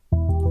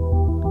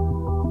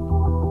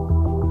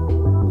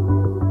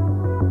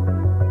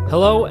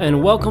Hello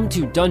and welcome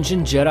to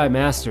Dungeon Jedi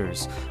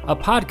Masters, a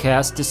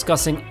podcast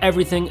discussing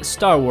everything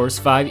Star Wars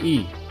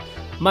 5e.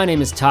 My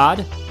name is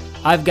Todd,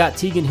 I've got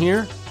Tegan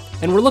here,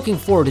 and we're looking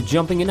forward to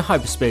jumping into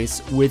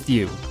hyperspace with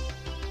you.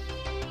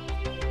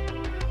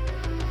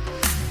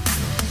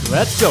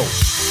 Let's go!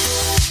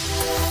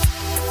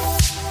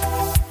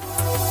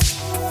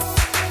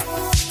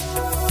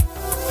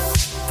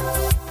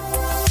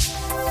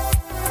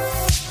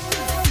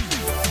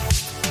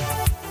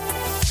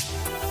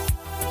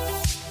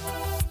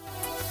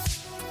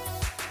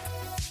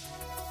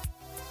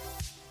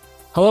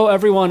 Hello,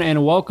 everyone,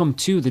 and welcome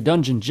to the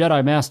Dungeon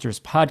Jedi Masters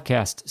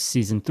Podcast,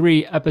 Season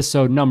 3,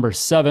 Episode number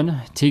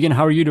 7. Tegan,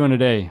 how are you doing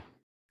today?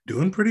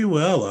 Doing pretty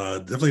well.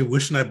 Definitely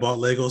wishing I bought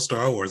Lego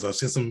Star Wars. I've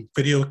seen some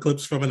video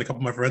clips from it, and a couple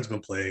of my friends have been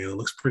playing. It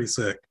looks pretty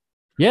sick.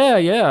 Yeah.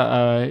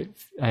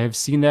 I have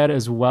seen that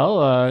as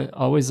well.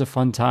 Always a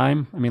fun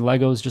time. I mean,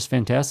 Lego is just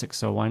fantastic,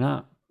 so why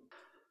not?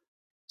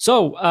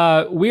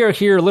 So we are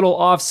here a little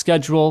off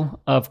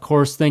schedule. Of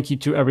course, thank you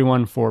to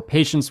everyone for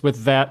patience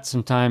with that.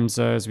 Sometimes,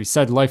 as we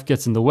said, life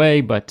gets in the way,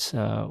 but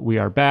we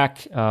are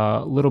back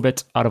a little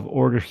bit out of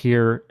order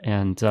here.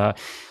 And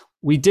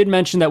we did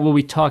mention that we'll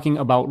be talking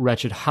about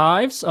Wretched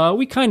Hives.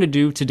 We kind of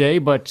do today,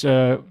 but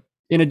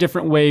in a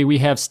different way. We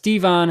have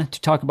Steve on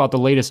to talk about the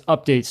latest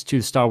updates to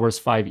the Star Wars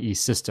 5e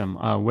system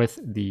with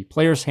the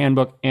Player's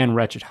Handbook and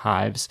Wretched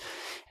Hives.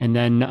 And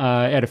then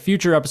at a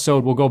future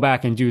episode, we'll go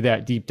back and do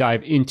that deep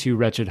dive into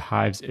Wretched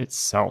Hives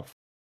itself.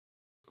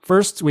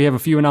 First, we have a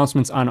few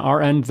announcements on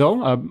our end,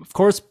 though. Of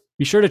course,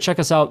 be sure to check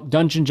us out,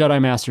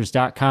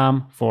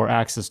 DungeonJediMasters.com, for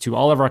access to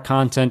all of our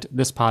content,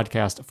 this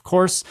podcast, of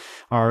course,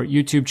 our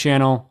YouTube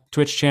channel,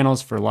 Twitch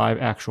channels for live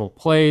actual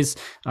plays,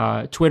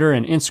 Twitter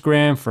and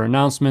Instagram for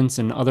announcements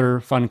and other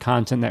fun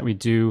content that we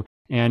do,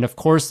 and of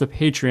course, the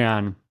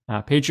Patreon.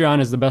 Patreon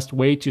is the best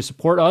way to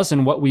support us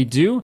and what we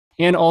do,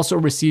 and also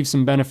receive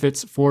some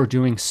benefits for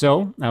doing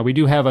so. We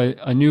do have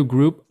a new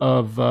group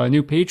of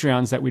new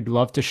Patreons that we'd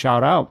love to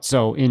shout out.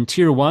 So in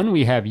Tier 1,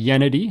 we have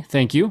Yenity.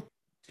 Thank you.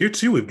 Tier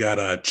 2, we've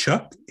got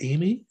Chuck,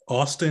 Amy,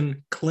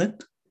 Austin,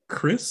 Clint,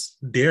 Chris,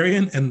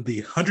 Darian, and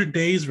the 100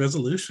 Days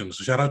Resolution.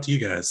 So shout out to you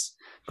guys.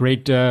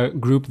 Great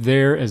group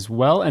there as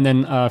well. And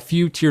then a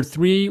few Tier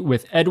 3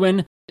 with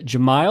Edwin,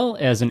 Jamile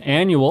as an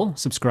annual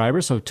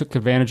subscriber, so took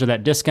advantage of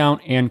that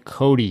discount, and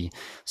Cody.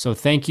 So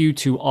thank you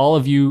to all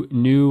of you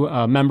new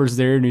members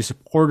there, new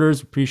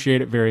supporters.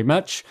 Appreciate it very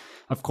much.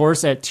 Of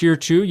course, at Tier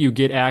 2, you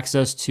get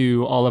access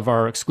to all of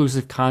our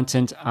exclusive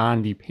content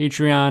on the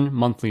Patreon,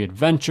 monthly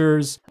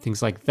adventures,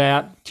 things like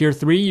that. Tier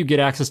 3, you get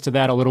access to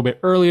that a little bit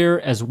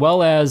earlier, as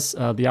well as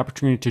the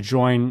opportunity to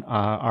join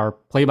our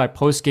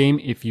play-by-post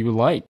game if you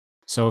like.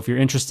 So if you're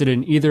interested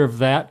in either of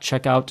that,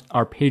 check out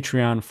our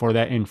Patreon for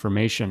that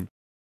information.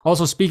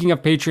 Also, speaking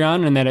of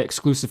Patreon and that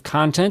exclusive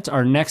content,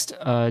 our next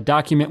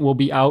document will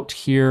be out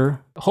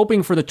here,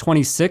 hoping for the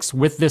 26th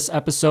with this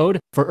episode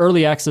for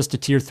early access to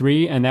Tier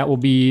 3, and that will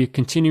be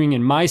continuing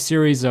in my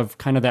series of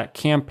kind of that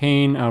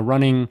campaign,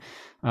 running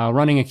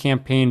a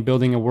campaign,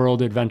 building a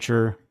world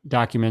adventure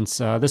documents.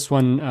 This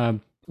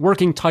one,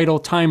 working title,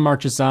 Time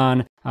Marches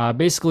On,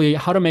 basically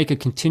how to make a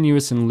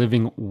continuous and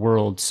living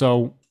world.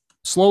 So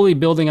slowly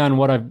building on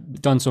what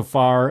I've done so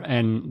far,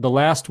 and the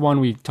last one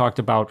we talked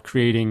about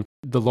creating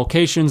the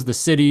locations, the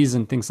cities,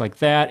 and things like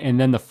that, and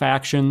then the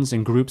factions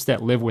and groups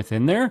that live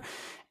within there.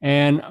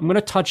 And I'm going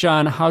to touch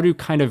on how to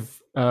kind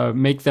of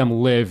make them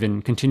live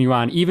and continue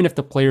on, even if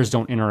the players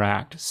don't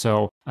interact.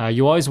 So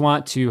you always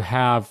want to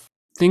have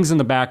things in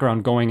the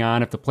background going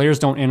on. If the players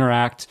don't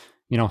interact,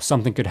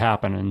 something could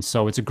happen. And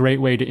so it's a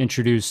great way to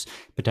introduce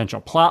potential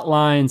plot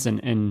lines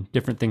and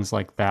different things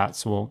like that.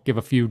 So we'll give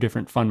a few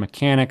different fun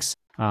mechanics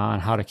on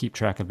how to keep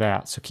track of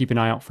that. So keep an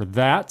eye out for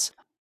that.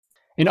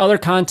 In other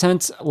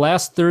content,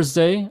 last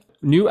Thursday,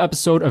 new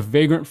episode of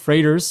Vagrant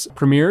Freighters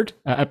premiered,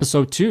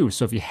 episode 2.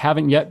 So if you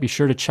haven't yet, be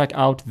sure to check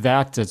out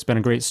that. It's been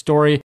a great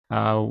story.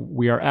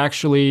 We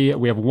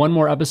have one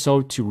more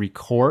episode to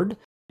record,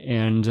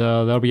 and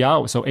that'll be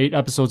out. So 8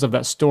 episodes of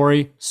that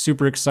story.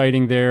 Super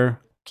exciting there.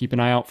 Keep an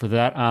eye out for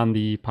that on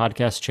the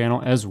podcast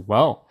channel as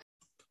well.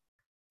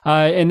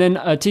 And then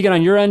Tegan,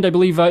 on your end, I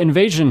believe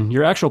Invasion,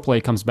 your actual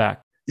play, comes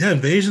back. Yeah,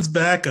 Invasion's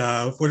back.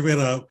 We had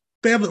a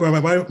family.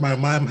 My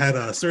mom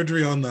had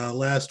surgery on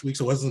last week,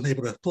 so wasn't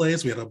able to play.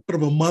 So we had a bit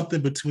of a month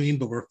in between,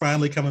 but we're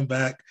finally coming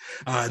back.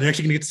 And they're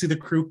actually going to get to see the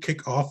crew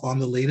kick off on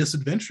the latest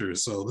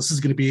adventures. So this is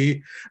going to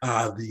be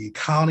the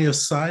Colony of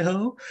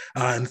Saiho,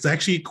 and it's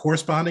actually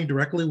corresponding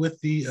directly with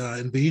the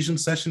Invasion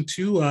Session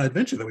 2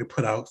 adventure that we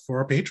put out for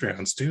our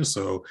Patreons too.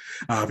 So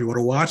if you want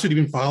to watch it, you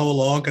can follow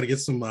along, kind of get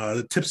some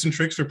tips and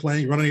tricks for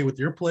running it with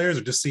your players,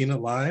 or just seeing it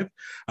live.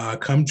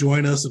 Come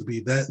join us. It'll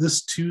be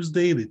this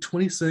Tuesday, the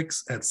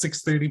 26th at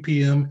 6:30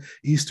 p.m.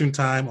 Eastern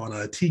time on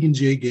Tegan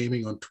J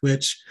Gaming on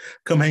Twitch.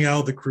 Come hang out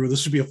with the crew. This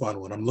should be a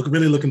fun one. I'm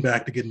really looking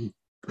back to getting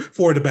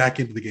forward to back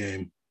into the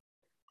game.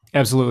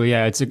 Absolutely,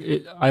 yeah.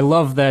 I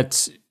love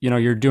that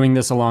you're doing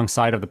this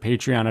alongside of the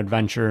Patreon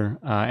adventure,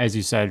 as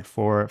you said,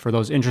 for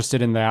those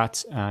interested in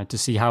that, to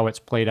see how it's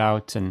played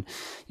out and,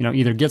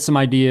 either get some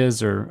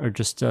ideas or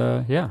just,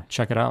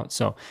 check it out.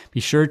 So be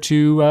sure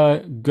to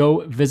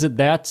go visit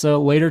that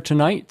later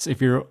tonight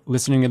if you're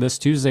listening to this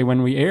Tuesday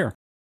when we air.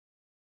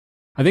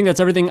 I think that's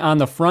everything on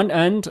the front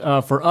end.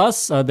 For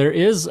us, there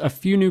is a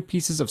few new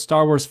pieces of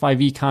Star Wars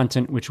 5e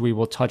content, which we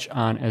will touch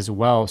on as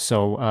well.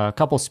 So a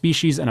couple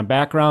species and a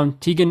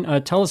background.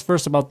 Tegan, tell us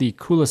first about the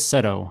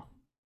Culaceto.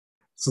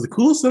 So the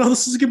coolest of all,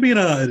 this is going to be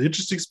an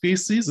interesting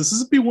species. This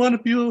is be one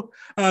if you,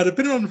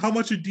 depending on how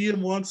much your DM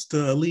wants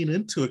to lean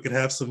into it, could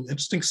have some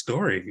interesting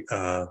story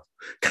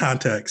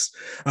context.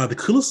 The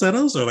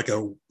Culacetos are like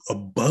a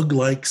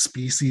bug-like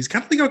species,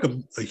 kind of think like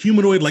a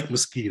humanoid-like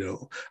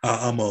mosquito,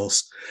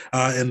 almost.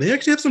 And they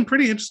actually have some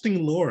pretty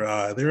interesting lore.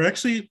 They're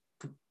actually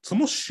it's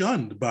almost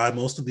shunned by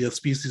most of the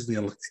species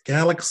in the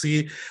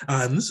galaxy.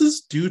 And this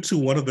is due to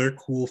one of their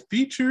cool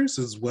features,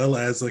 as well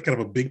as kind of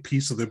a big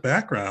piece of their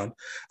background.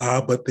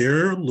 But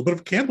they're a little bit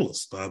of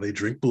cannibalists. They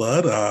drink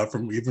blood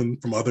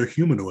from other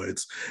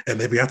humanoids. And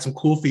they've got some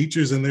cool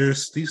features in their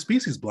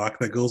species block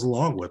that goes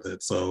along with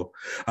it. So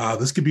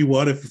this could be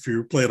one if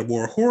you're playing a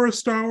more horror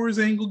Star Wars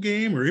angle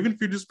game, or even if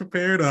you're just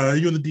prepared,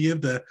 you and the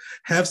DM, to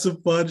have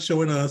some fun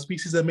showing a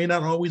species that may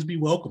not always be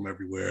welcome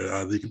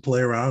everywhere that you can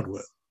play around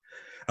with.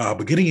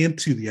 But getting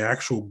into the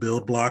actual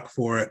build block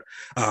for it,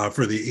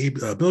 for the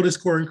ability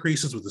score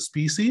increases with the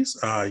species,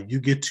 you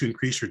get to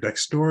increase your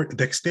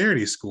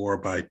dexterity score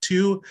by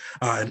 2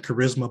 and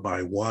charisma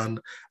by 1.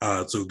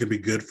 So it's going to be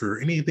good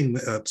for anything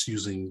that's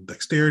using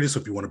dexterity.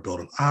 So if you want to build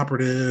an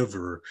operative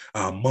or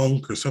a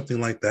monk or something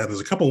like that,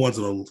 there's a couple ones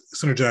that'll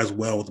synergize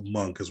well with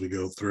monk as we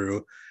go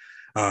through.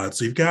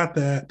 So you've got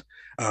that.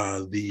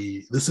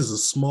 This is a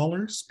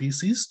smaller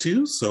species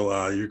too,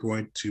 so you're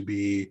going to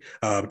be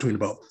between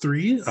about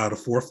 3 to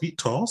 4 feet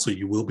tall, so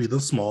you will be the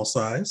small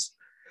size.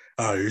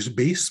 Your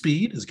base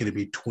speed is going to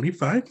be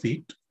 25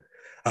 feet,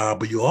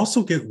 but you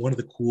also get one of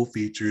the cool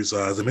features.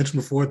 As I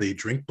mentioned before, they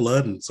drink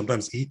blood and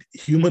sometimes eat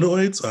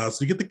humanoids, so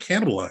you get the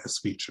cannibalize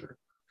feature.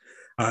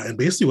 And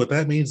basically what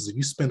that means is if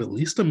you spend at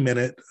least a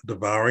minute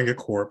devouring a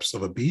corpse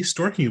of a beast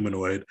or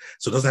humanoid,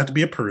 so it doesn't have to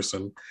be a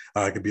person,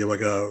 it could be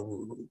like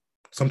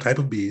some type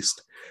of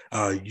beast,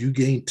 you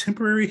gain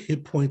temporary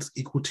hit points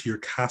equal to your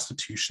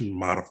Constitution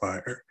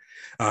modifier.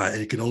 And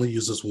you can only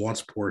use this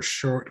once per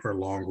short or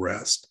long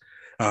rest.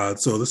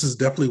 So this is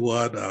definitely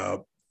one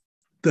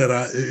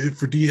that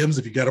for DMs,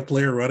 if you got a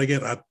player running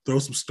it, I'd throw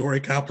some story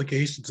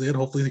complications in,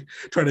 hopefully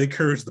try to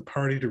encourage the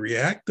party to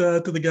react to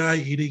the guy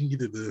eating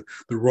either the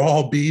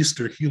raw beast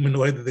or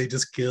humanoid that they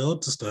just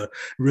killed, just to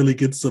really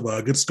get some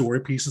good story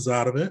pieces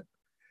out of it.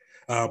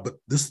 But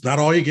this is not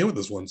all you get with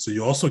this one. So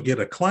you also get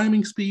a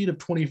climbing speed of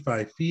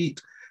 25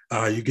 feet.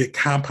 You get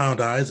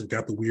compound eyes. You've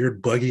got the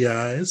weird buggy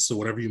eyes. So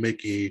whenever you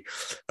make a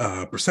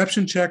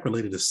perception check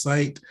related to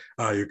sight,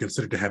 you're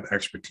considered to have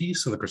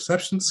expertise in the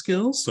perception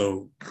skills.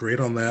 So great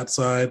on that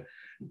side.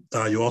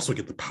 You also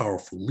get the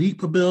powerful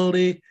leap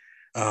ability,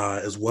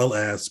 as well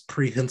as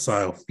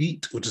prehensile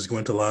feet, which is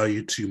going to allow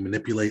you to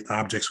manipulate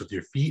objects with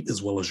your feet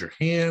as well as your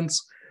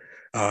hands.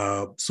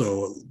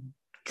 So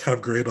kind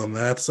of great on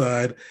that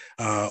side.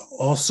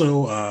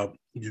 Also,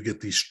 you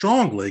get the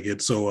strong-legged,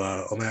 so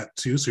on that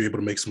too, so you're able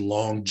to make some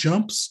long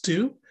jumps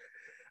too.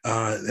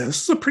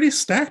 This is a pretty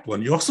stacked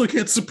one. You also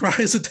get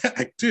surprise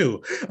attack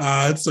too.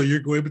 So you're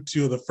going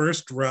to the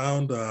first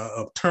round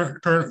of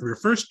your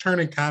first turn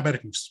in combat.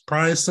 If you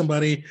surprise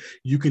somebody,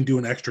 you can do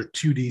an extra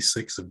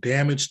 2d6 of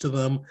damage to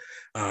them.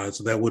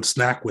 So that would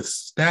stack with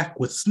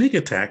sneak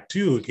attack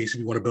too, in case if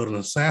you want to build an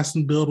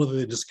assassin build with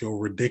it, just go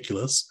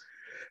ridiculous.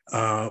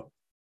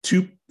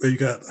 You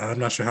got, I'm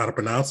not sure how to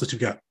pronounce it,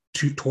 you've got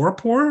 2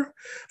 torpor,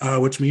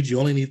 which means you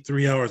only need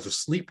 3 hours of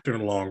sleep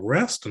during a long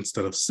rest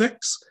instead of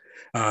 6.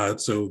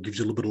 So it gives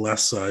you a little bit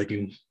less, you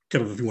can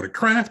kind of, if you want to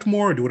craft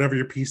more, do whatever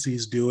your PC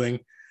is doing.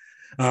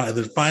 And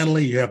then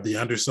finally, you have the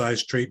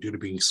undersized trait due to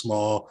being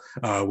small,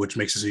 which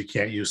makes it so you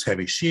can't use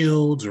heavy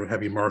shields or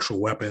heavy martial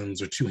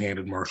weapons or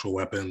two-handed martial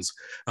weapons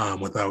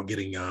without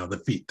getting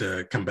the feet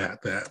to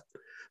combat that.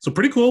 So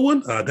pretty cool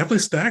one, definitely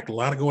stacked, a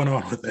lot going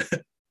on with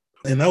it.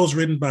 And that was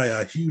written by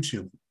a huge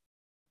human.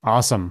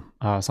 Awesome.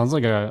 Sounds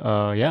like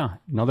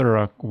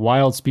another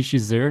wild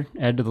species there.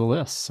 Add to the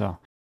list. So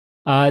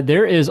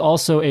there is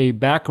also a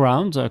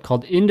background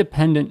called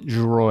Independent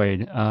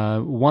Droid,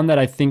 one that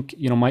I think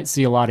might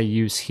see a lot of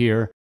use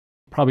here.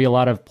 Probably a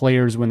lot of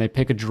players, when they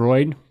pick a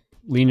droid,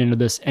 lean into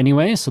this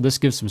anyway. So this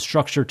gives some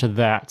structure to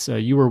that.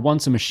 You were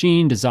once a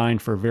machine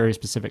designed for a very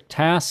specific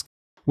task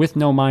with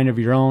no mind of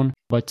your own,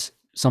 but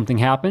something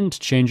happened to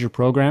change your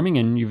programming,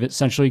 and you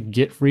essentially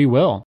get free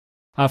will.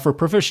 For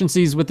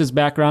proficiencies with this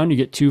background, you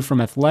get 2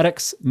 from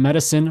athletics,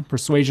 medicine,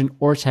 persuasion,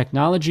 or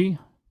technology.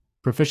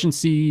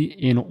 Proficiency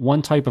in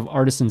one type of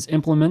artisan's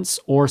implements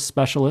or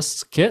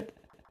specialist's kit.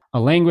 A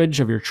language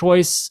of your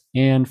choice.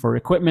 And for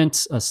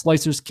equipment, a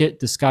slicer's kit,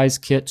 disguise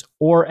kit,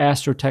 or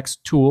Astrotech's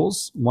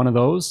tools, one of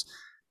those.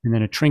 And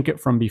then a trinket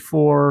from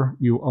before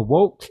you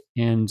awoke,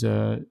 and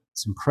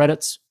some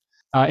credits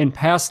In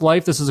past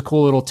life, this is a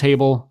cool little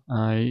table.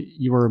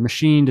 You were a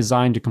machine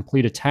designed to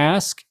complete a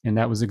task, and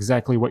that was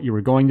exactly what you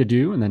were going to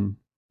do. And then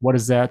what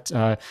is that?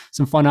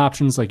 Some fun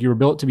options like you were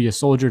built to be a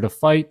soldier to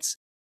fight.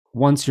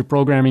 Once your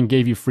programming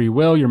gave you free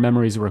will, your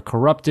memories were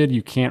corrupted.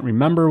 You can't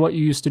remember what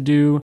you used to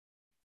do.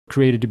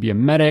 Created to be a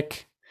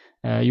medic.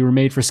 You were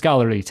made for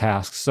scholarly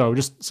tasks. So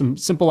just some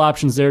simple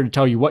options there to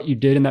tell you what you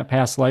did in that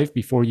past life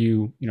before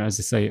you, as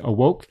they say,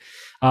 awoke.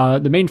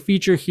 The main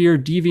feature here,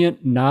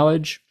 deviant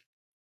knowledge.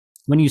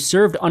 When you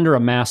served under a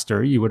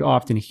master, you would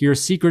often hear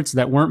secrets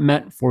that weren't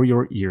meant for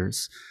your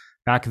ears.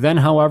 Back then,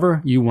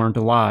 however, you weren't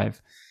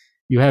alive.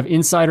 You have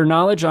insider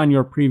knowledge on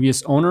your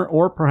previous owner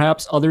or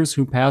perhaps others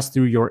who passed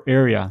through your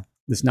area.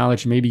 This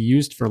knowledge may be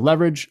used for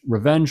leverage,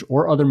 revenge,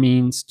 or other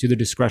means to the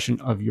discretion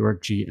of your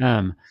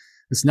GM.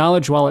 This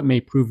knowledge, while it may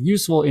prove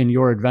useful in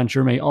your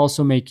adventure, may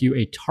also make you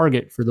a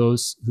target for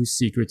those whose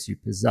secrets you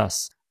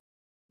possess.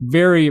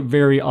 Very,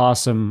 very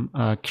awesome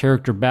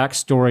character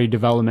backstory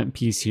development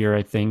piece here,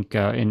 I think,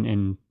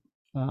 in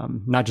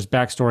not just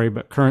backstory,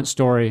 but current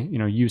story,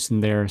 use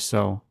in there.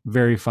 So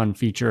very fun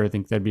feature. I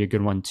think that'd be a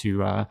good one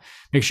to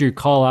make sure you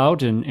call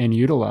out and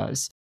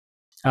utilize.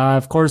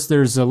 Of course,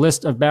 there's a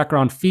list of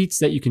background feats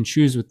that you can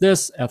choose with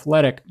this: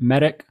 athletic,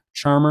 medic,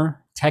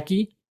 charmer,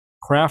 techie,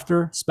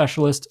 crafter,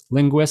 specialist,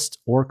 linguist,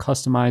 or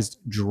customized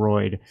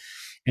droid.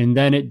 And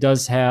then it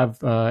does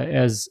have,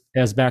 as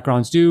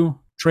backgrounds do,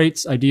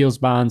 traits, ideals,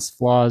 bonds,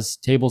 flaws,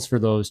 tables for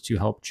those to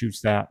help choose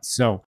that.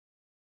 So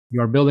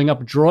you are building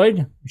up a droid.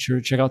 Be sure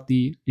to check out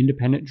the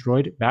independent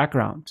droid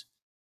background.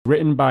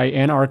 Written by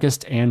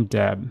Anarchist and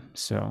Deb.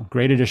 So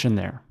great addition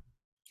there.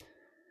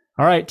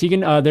 All right,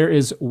 Tegan, there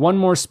is one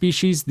more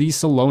species, the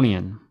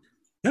Solonian.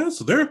 Yeah,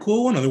 so they're a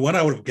cool one. The one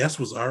I would have guessed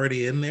was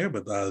already in there,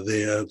 but so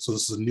this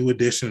is a new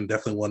addition,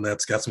 definitely one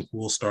that's got some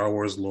cool Star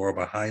Wars lore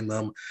behind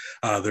them.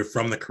 They're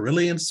from the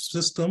Corellian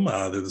system.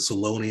 They're the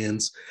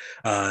Solonians.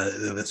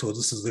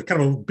 So they're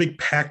kind of a big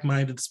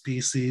pack-minded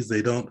species.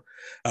 They don't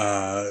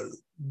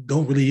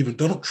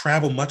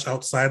travel much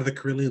outside of the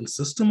Corellian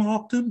system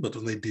often, but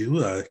when they do,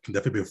 it can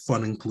definitely be a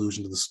fun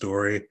inclusion to the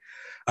story.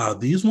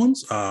 These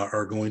ones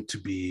are going to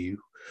be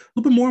a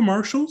little bit more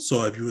martial.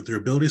 So if their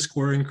ability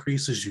score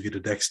increases, you get a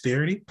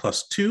dexterity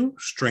 +2,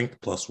 strength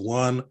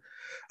 +1.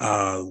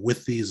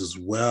 With these as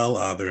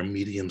well, they're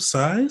medium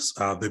size.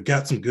 They've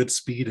got some good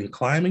speed and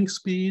climbing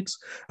speeds.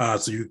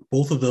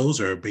 Both of those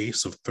are a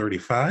base of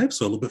 35,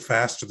 so a little bit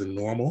faster than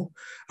normal,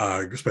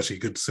 especially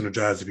good to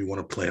synergize if you want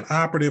to play an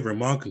operative or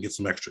monk and get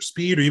some extra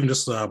speed, or even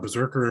just a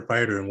berserker or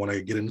fighter and want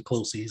to get in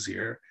close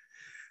easier.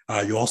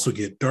 You also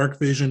get dark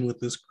vision with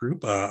this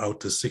group out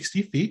to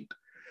 60 feet.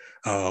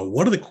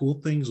 One of the cool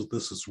things with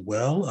this as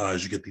well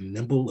is you get the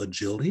nimble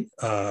agility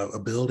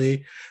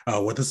ability.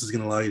 What this is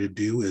going to allow you to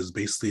do is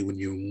basically when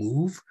you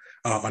move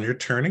on your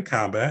turn in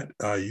combat,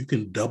 you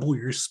can double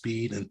your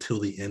speed until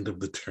the end of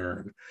the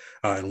turn.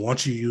 And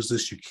once you use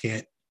this, you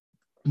can't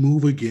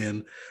move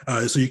again.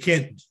 So you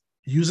can't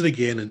use it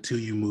again until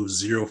you move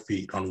 0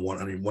 feet on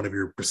one of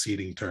your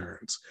preceding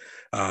turns.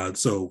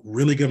 So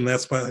really good in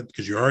that spot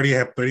because you already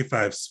have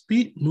 35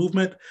 speed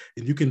movement,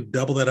 and you can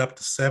double that up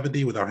to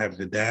 70 without having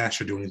to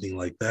dash or do anything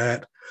like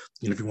that.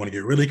 And if you want to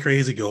get really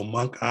crazy, go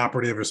monk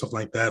operative or something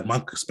like that.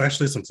 Monk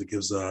especially, since it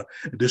gives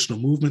additional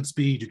movement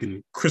speed, you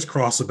can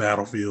crisscross the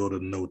battlefield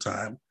in no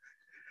time.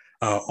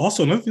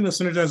 Also, another thing that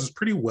synergizes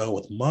pretty well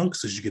with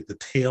monks is you get the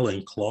tail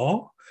and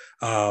claw.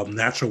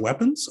 Natural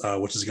weapons,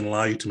 which is going to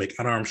allow you to make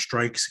unarmed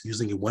strikes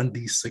using a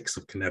 1d6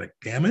 of kinetic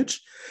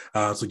damage.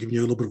 So giving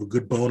you a little bit of a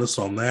good bonus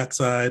on that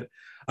side.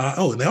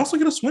 And they also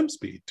get a swim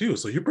speed too.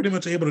 So you're pretty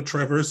much able to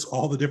traverse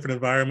all the different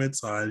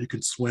environments. You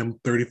can swim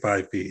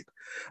 35 feet.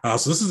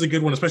 So this is a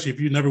good one, especially if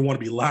you never want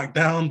to be locked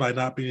down by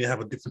not being able to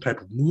have a different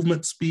type of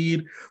movement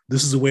speed.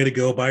 This is a way to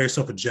go. Buy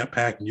yourself a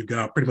jetpack and you've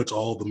got pretty much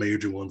all the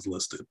major ones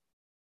listed.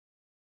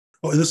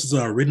 Oh, and this is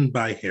written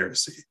by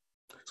Heresy.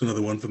 So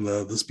another one from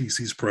the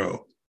Species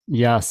Pro.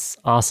 Yes,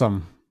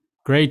 awesome.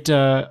 Great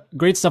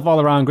stuff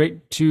all around.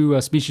 Great two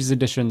species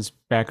editions,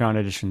 background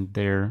edition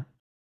there.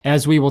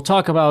 As we will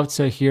talk about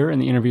here in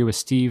the interview with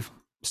Steve,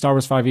 Star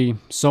Wars 5e,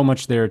 so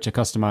much there to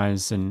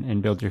customize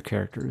and build your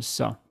characters.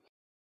 So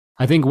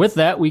I think with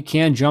that, we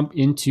can jump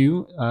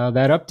into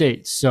that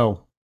update.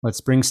 So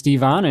let's bring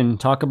Steve on and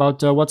talk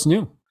about what's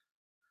new.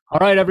 All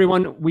right,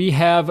 everyone, we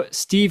have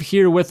Steve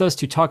here with us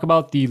to talk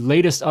about the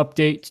latest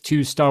update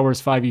to Star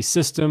Wars 5e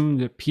system,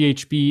 the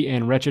PHB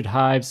and Wretched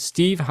Hives.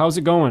 Steve, how's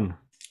it going?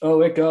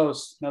 Oh, it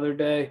goes. Another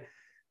day.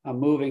 I'm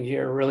moving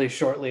here really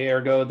shortly,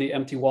 ergo the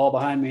empty wall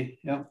behind me.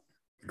 Yeah.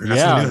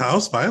 Congrats on the new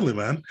house, finally,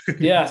 man.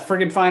 Yeah,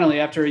 friggin' finally,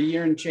 after a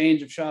year and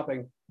change of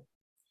shopping.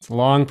 It's a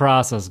long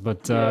process,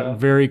 but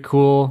very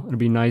cool. It'd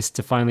be nice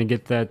to finally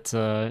get that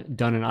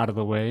done and out of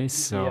the way.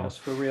 So yes,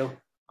 for real.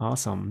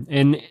 Awesome.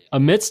 And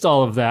amidst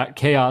all of that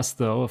chaos,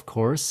 though, of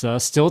course,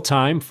 still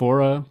time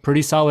for a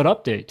pretty solid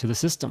update to the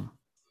system.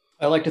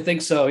 I like to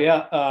think so,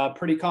 yeah.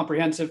 Pretty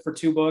comprehensive for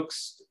 2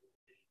 books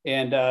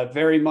and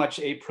very much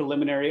a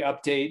preliminary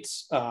update.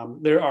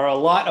 There are a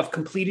lot of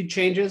completed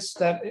changes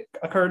that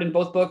occurred in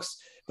both books,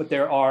 but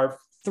there are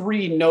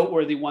three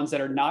noteworthy ones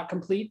that are not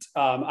complete.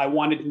 I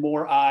wanted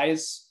more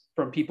eyes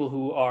from people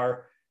who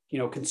are,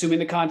 consuming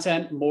the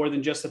content more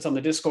than just that's on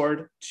the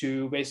Discord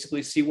to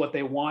basically see what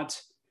they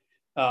want.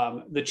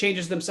 The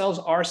changes themselves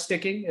are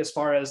sticking as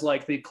far as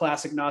like the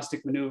classic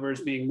Gnostic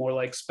maneuvers being more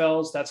like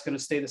spells. That's going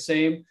to stay the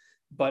same.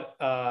 But,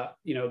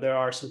 there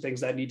are some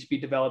things that need to be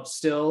developed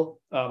still.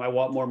 I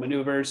want more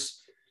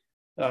maneuvers,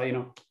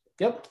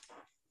 Yep.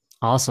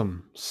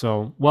 Awesome.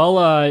 So, well,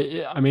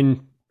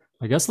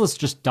 I guess let's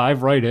just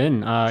dive right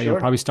in. Sure.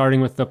 Probably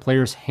starting with the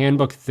player's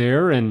handbook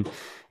there, and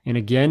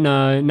again,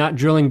 not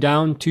drilling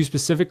down too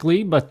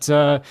specifically, but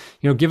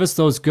give us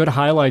those good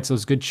highlights,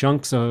 those good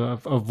chunks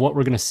of what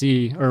we're going to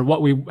see or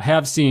what we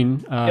have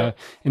seen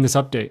in this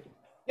update.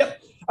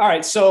 Yep. All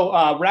right. So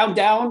round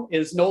down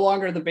is no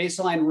longer the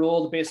baseline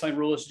rule. The baseline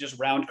rule is to just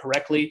round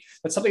correctly.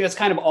 That's something that's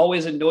kind of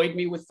always annoyed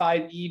me with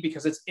 5e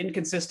because it's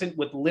inconsistent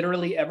with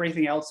literally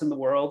everything else in the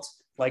world.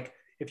 Like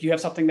if you have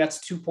something that's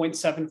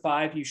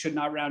 2.75, you should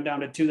not round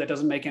down to 2. That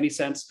doesn't make any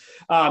sense.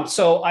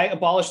 So I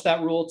abolished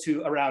that rule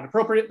to round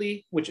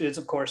appropriately, which is,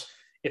 of course,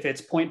 if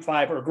it's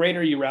 0.5 or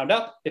greater, you round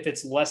up. If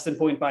it's less than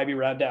 0.5, you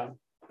round down.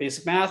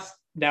 Basic math.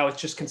 Now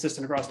it's just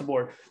consistent across the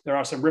board. There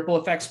are some ripple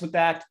effects with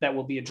that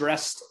will be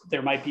addressed.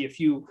 There might be a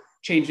few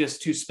changes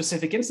to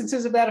specific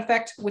instances of that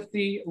effect with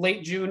the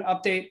late June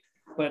update,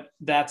 but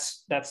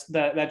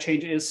that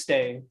change is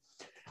staying.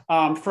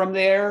 From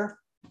there,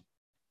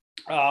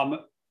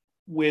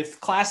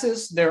 with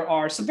classes, there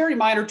are some very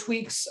minor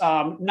tweaks.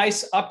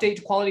 Nice update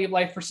to quality of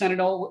life for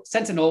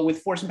Sentinel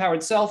with Force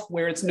Empowered Self,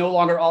 where it's no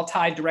longer all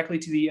tied directly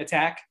to the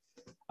attack.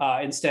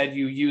 Instead,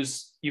 you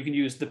can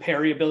use the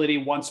parry ability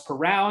once per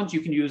round.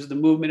 You can use the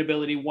movement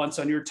ability once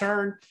on your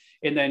turn,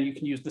 and then you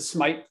can use the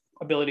smite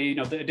ability.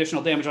 The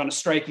additional damage on a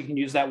strike. You can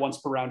use that once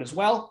per round as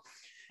well.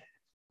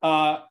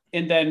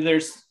 And then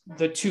there's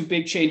the two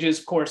big changes.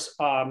 Of course,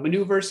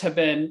 maneuvers have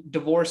been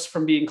divorced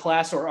from being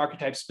class or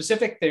archetype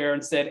specific. They're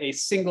instead a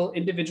single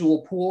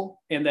individual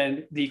pool. And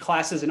then the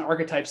classes and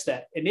archetypes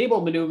that enable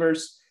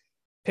maneuvers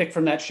pick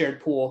from that shared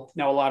pool.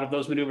 Now, a lot of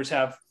those maneuvers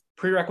have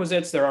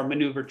prerequisites. There are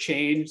maneuver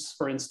chains.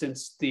 For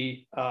instance,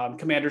 the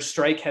Commander's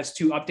Strike has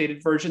 2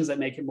 updated versions that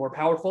make it more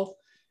powerful,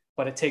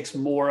 but it takes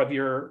more of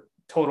your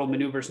total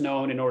maneuvers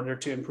known in order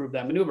to improve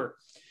that maneuver.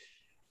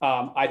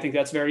 I think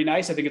that's very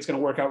nice. I think it's going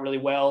to work out really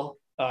well.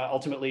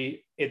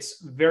 Ultimately,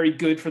 it's very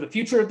good for the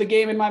future of the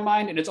game in my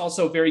mind. And it's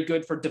also very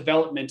good for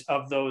development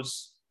of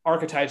those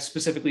archetypes,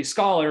 specifically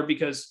Scholar,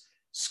 because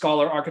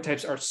Scholar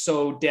archetypes are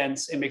so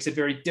dense. It makes it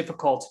very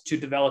difficult to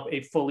develop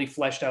a fully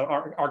fleshed out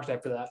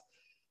archetype for that.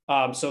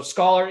 So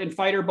Scholar and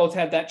Fighter both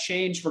had that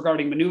change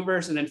regarding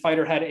maneuvers. And then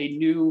Fighter had a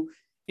new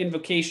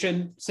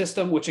invocation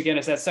system, which again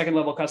is that second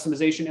level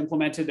customization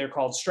implemented. They're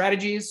called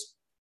strategies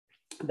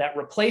that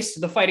replaced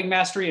the Fighting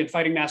Mastery, and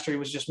Fighting Mastery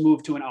was just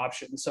moved to an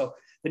option. So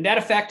the net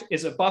effect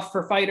is a buff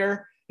for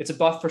Fighter. It's a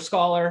buff for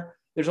Scholar.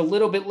 There's a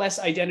little bit less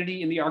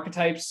identity in the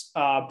archetypes,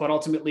 but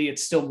ultimately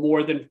it's still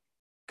more than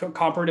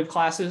comparative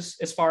classes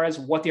as far as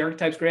what the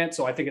archetypes grant.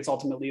 So I think it's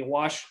ultimately a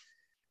wash.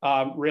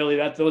 Really,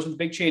 those are the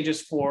big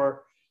changes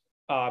for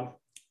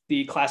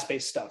the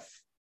class-based stuff.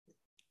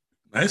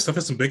 Nice stuff.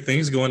 Has some big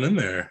things going in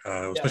there,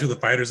 especially the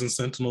Fighters and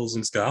Sentinels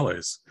and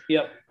Scholars.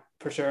 Yep,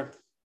 for sure.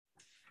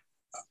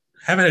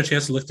 Haven't had a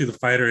chance to look through the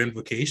Fighter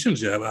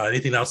invocations yet.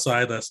 Anything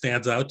outside that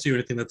stands out to you?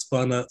 Anything that's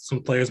fun that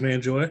some players may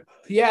enjoy?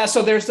 Yeah,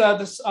 so there's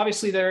this.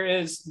 Obviously, there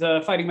is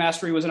the Fighting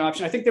Mastery was an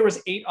option. I think there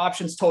was 8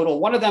 options total.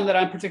 One of them that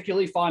I'm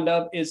particularly fond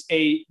of is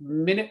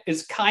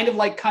is kind of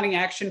like Cunning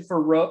Action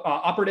for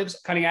operatives.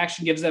 Cunning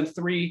Action gives them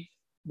 3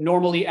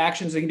 normally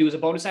actions they can do as a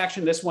bonus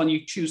action. This one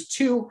you choose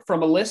 2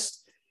 from a list,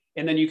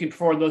 and then you can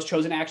perform those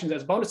chosen actions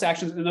as bonus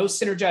actions, and those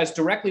synergize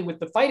directly with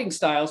the fighting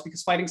styles,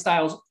 because fighting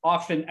styles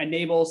often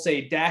enable,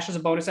 say, dash as a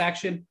bonus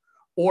action,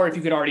 or if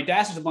you could already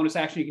dash as a bonus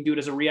action, you can do it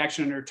as a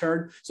reaction on your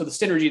turn. So the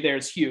synergy there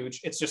is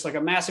huge. It's just like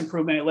a mass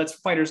improvement. It lets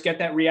fighters get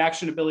that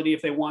reaction ability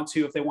if they want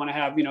to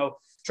have,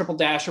 triple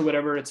dash or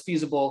whatever, it's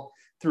feasible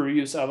through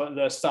use of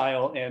the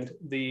style and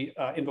the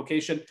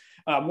invocation.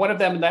 One of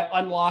them that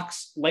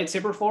unlocks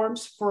lightsaber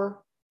forms for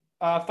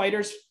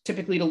fighters.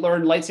 Typically, to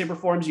learn lightsaber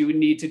forms, you would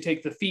need to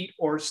take the feat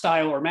or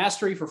style or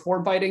mastery for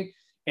form fighting,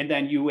 and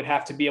then you would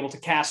have to be able to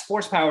cast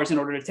force powers in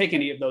order to take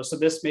any of those. So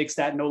this makes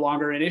that no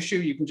longer an issue.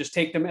 You can just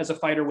take them as a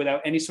fighter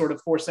without any sort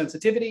of force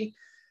sensitivity.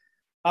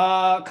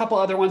 A couple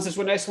other ones. There's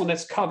one nice one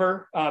that's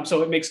cover.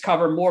 So it makes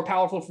cover more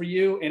powerful for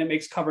you, and it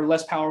makes cover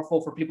less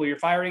powerful for people you're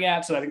firing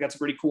at. So I think that's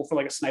pretty cool for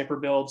like a sniper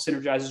build.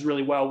 Synergizes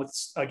really well with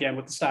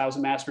the styles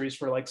and masteries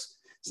for like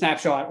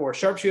snapshot or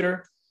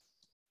sharpshooter.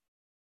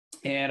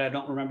 And I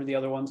don't remember the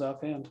other ones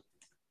offhand,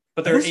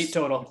 but there are 8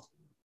 total.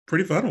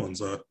 Pretty fun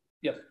ones.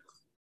 Yep.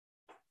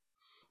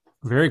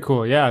 Very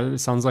cool. Yeah, it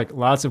sounds like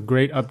lots of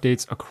great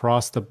updates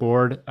across the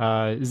board.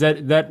 Is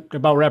that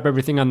about wrap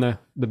everything on the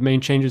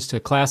main changes to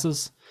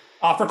classes?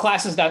 For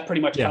classes, that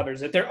pretty much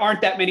covers it. There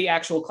aren't that many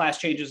actual class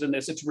changes in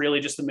this. It's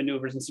really just the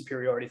maneuvers and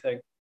superiority thing.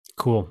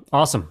 Cool.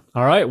 Awesome.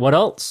 All right. What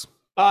else?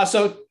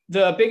 So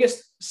the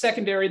biggest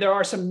secondary, there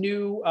are some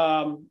new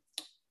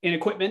in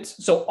equipment.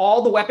 So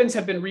all the weapons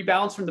have been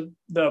rebalanced from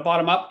the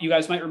bottom up. You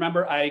guys might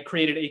remember I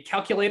created a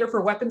calculator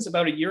for weapons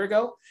about a year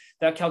ago.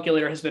 That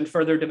calculator has been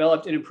further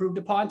developed and improved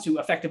upon to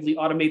effectively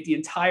automate the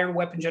entire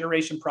weapon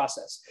generation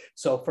process.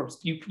 So from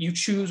you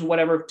choose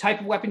whatever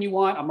type of weapon you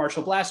want, a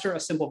martial blaster, a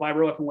simple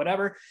vibro weapon,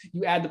 whatever.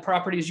 You add the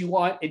properties you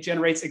want. It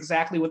generates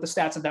exactly what the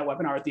stats of that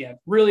weapon are at the end.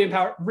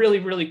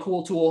 Really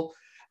cool tool.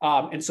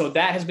 And so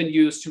that has been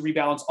used to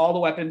rebalance all the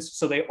weapons.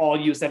 So they all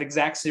use that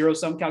exact zero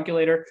sum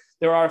calculator.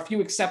 There are a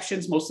few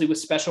exceptions, mostly with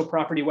special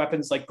property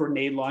weapons like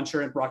grenade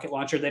launcher and rocket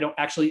launcher. They don't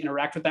actually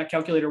interact with that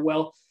calculator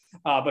well.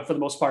 But for the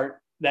most part,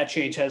 that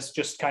change has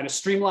just kind of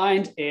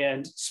streamlined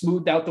and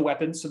smoothed out the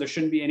weapons. So there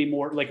shouldn't be any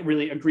more like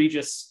really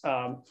egregious.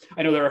 I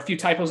know there are a few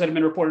typos that have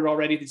been reported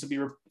already. These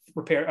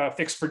will be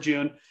fixed for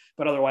June,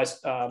 but otherwise,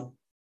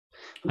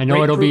 I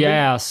know it'll be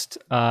asked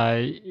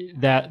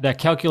that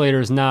calculator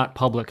is not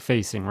public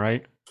facing,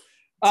 right?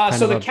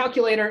 So the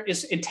calculator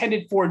is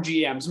intended for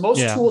GMs.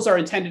 Most tools are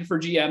intended for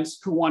GMs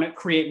who want to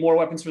create more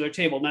weapons for their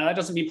table. Now that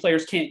doesn't mean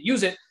players can't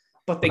use it,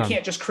 but they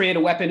can't just create a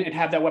weapon and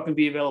have that weapon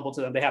be available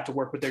to them. They have to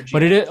work with their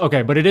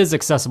GM. But it is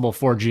accessible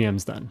for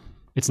GMs then.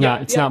 It's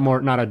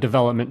not a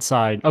development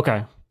side.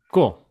 Okay,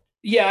 cool.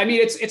 Yeah, I mean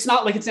it's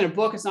not like it's in a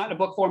book. It's not in a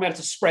book format. It's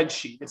a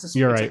spreadsheet. It's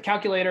a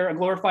calculator, a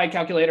glorified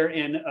calculator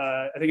in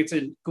I think it's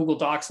in Google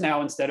Docs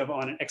now instead of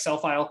on an Excel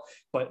file.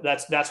 But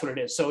that's what it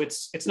is. So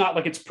it's not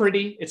like it's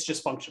pretty. It's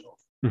just functional.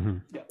 Mm-hmm.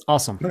 Yeah.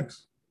 Awesome.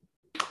 Nice.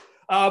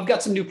 I've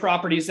got some new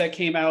properties that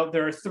came out.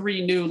 There are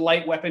 3 new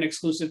light weapon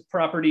exclusive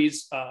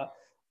properties: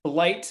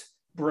 Blight,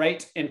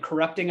 Bright, and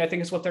Corrupting. I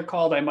think is what they're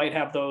called. I might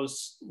have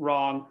those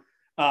wrong.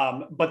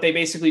 But they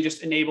basically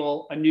just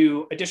enable a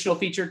new additional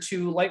feature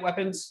to light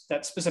weapons,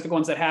 that specific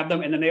ones that have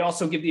them. And then they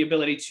also give the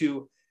ability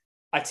to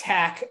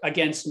attack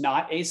against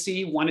not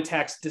AC. One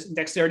attacks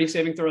dexterity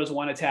saving throws,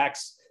 one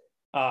attacks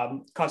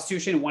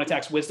Constitution, and one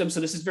attacks Wisdom.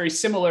 So this is very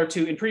similar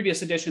to in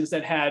previous editions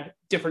that had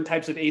different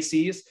types of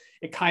ACs.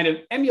 It kind of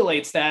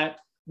emulates that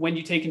when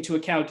you take into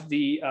account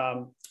the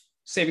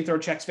saving throw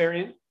checks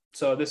variant.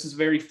 So this is a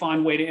very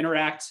fun way to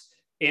interact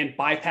and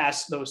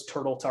bypass those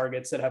turtle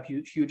targets that have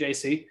huge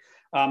AC.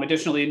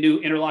 Additionally, a new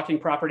interlocking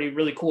property,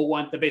 really cool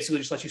one that basically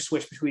just lets you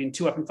switch between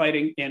 2-weapon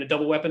fighting and a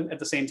double weapon at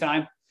the same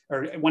time,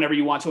 or whenever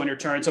you want to on your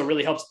turn. So it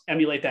really helps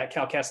emulate that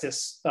Cal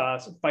Kestis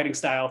fighting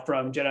style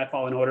from Jedi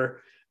Fallen Order,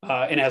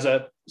 and has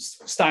a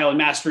style and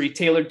mastery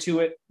tailored to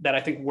it that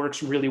I think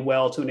works really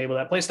well to enable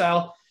that play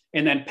style.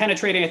 And then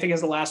Penetrating, I think,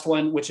 is the last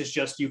one, which is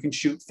just you can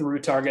shoot through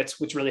targets,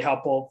 which is really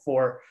helpful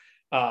for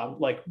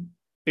like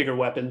bigger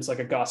weapons like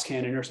a Gauss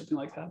cannon or something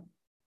like that.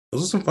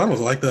 Those are some fun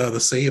ones. I like the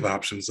save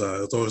options.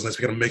 It's always nice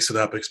to kind of mix it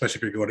up, especially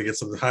if you're going to get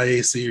some high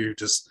AC or you're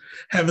just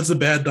having some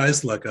bad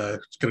dice luck. Kind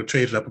of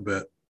change it up a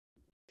bit.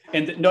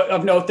 And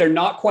of note, they're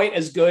not quite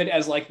as good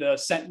as like the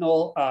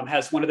Sentinel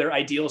has one of their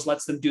ideals,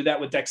 lets them do that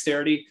with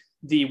dexterity.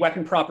 The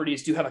weapon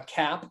properties do have a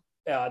cap.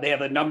 They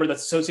have a number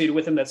that's associated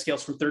with them that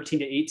scales from 13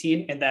 to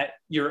 18, and that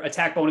your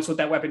attack bonus with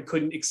that weapon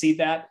couldn't exceed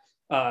that.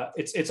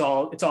 It's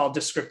all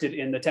descripted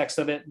in the text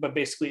of it, but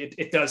basically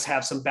it does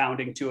have some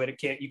bounding to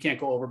it. You can't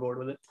go overboard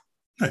with it.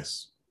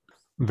 Nice.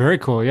 Very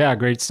cool. Yeah,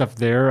 great stuff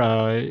there.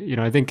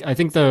 I think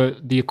the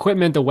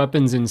equipment, the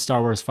weapons in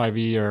Star Wars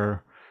 5e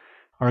are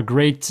a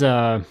great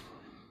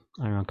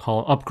I don't know,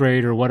 call it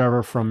upgrade or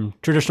whatever from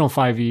traditional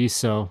 5e.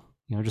 So,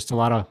 just a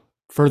lot of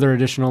further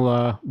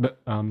additional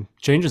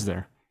changes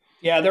there.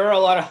 Yeah, there are a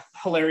lot of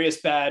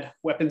hilarious bad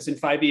weapons in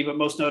 5e, but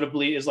most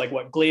notably is like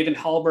Glaive and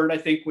Halberd, I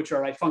think, which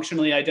are like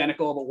functionally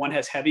identical, but one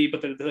has heavy,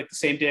 but they're like the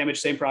same damage,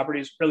 same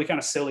properties, really kind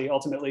of silly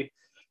ultimately.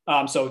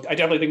 So I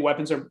definitely think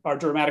weapons are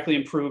dramatically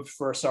improved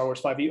for Star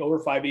Wars 5e over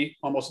 5e,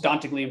 almost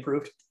dauntingly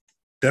improved.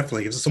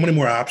 Definitely gives us so many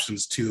more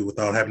options too,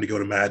 without having to go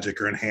to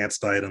magic or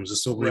enhanced items.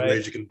 There's so many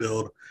ways you can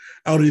build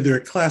out either a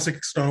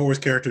classic Star Wars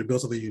character,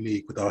 build something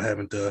unique without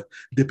having to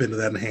dip into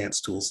that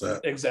enhanced tool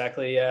set.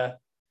 Exactly, yeah.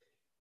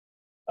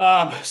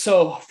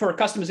 So for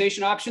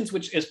customization options,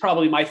 which is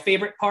probably my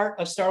favorite part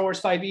of Star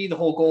Wars 5e, the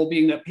whole goal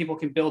being that people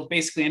can build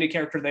basically any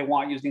character they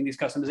want using these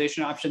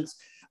customization options.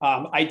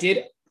 I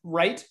did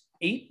write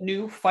 8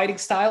 new fighting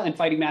style and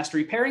fighting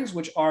mastery pairings,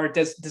 which are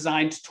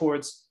designed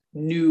towards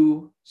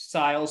new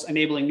styles,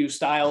 enabling new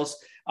styles.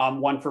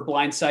 One for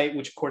blind sight,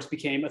 which of course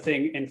became a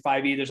thing in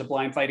 5e. There's a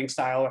blind fighting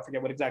style. I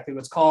forget what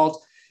it's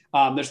called.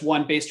 There's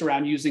one based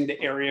around using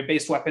the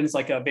area-based weapons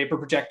like a vapor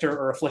projector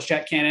or a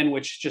flechette cannon,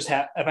 which just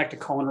affect a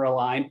cone or a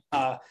line.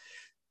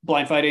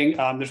 Blind fighting.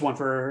 There's one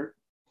for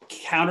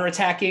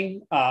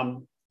counterattacking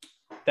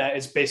that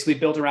is basically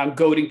built around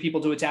goading people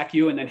to attack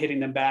you and then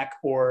hitting them back,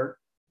 or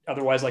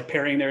otherwise like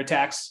parrying their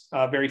attacks.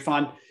 Very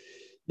fun.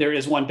 There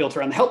is one built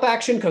around the help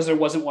action because there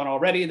wasn't one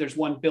already. There's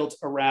one built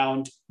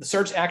around the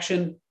search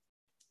action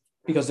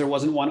because there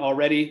wasn't one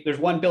already. There's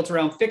one built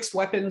around fixed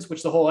weapons,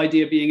 which the whole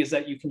idea being is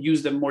that you can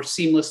use them more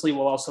seamlessly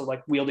while also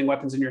like wielding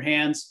weapons in your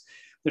hands.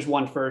 There's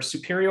one for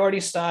superiority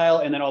style,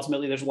 and then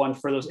ultimately there's one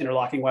for those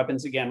interlocking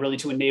weapons, again, really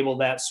to enable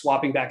that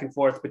swapping back and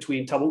forth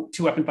between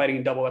two weapon fighting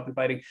and double weapon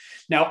fighting.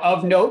 Now,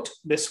 of note,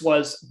 this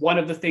was one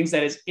of the things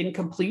that is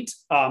incomplete.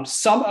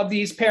 Some of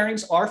these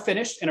pairings are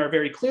finished and are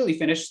very clearly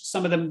finished.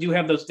 Some of them do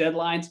have those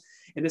deadlines.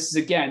 And this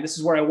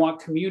is where I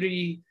want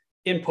community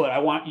input. I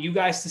want you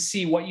guys to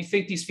see what you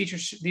think these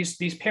features, these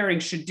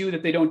pairings should do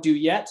that they don't do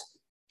yet.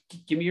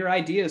 Give me your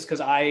ideas, because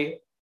I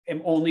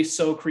am only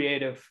so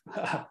creative,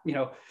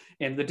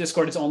 and the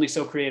Discord is only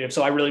so creative.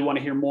 So I really want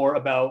to hear more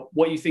about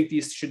what you think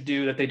these should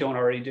do that they don't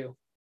already do.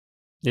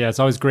 Yeah, it's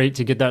always great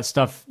to get that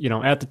stuff,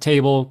 at the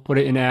table, put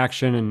it in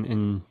action,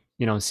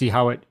 and see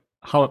how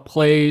it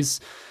plays.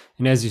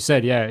 And as you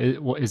said, yeah,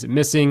 is it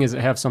missing? Does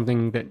it have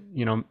something that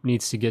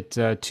needs to get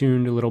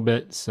tuned a little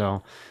bit?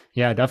 So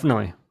yeah,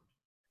 definitely.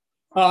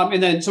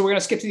 And then, so we're going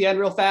to skip to the end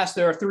real fast.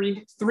 There are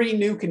three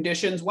new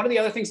conditions. One of the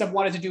other things I've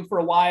wanted to do for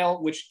a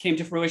while, which came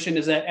to fruition,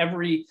 is that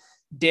every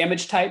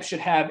damage type should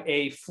have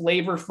a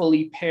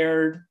flavorfully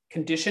paired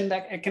condition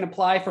that it can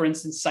apply. For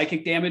instance,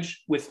 psychic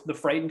damage with the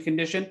frightened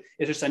condition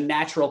is just a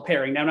natural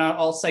pairing. Now, not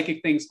all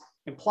psychic things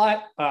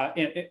imply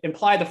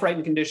the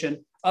frightened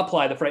condition,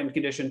 apply the frightened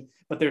condition,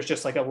 but there's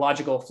just like a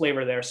logical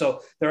flavor there.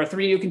 So there are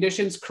three new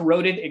conditions: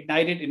 corroded,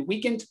 ignited, and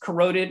weakened.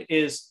 Corroded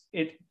is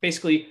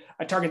basically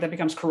a target that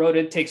becomes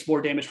corroded takes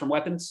more damage from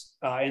weapons,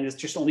 and it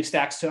just only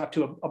stacks to up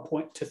to a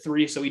point to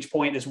 3. So each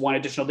point is 1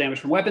 additional damage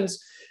from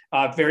weapons,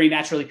 very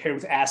naturally paired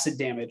with acid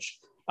damage.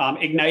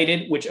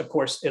 Ignited, which of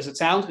course, as it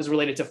sounds, is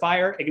related to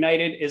fire.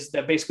 Ignited is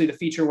basically the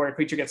feature where a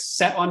creature gets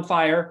set on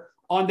fire.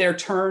 On their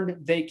turn,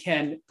 they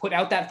can put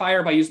out that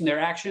fire by using their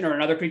action, or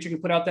another creature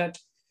can put out that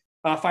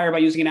fire by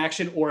using an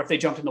action, or if they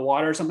jumped in the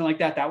water or something like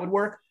that, that would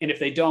work. And if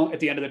they don't, at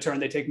the end of the turn,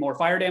 they take more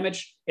fire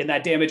damage. And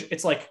that damage,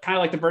 it's like kind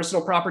of like the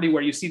versatile property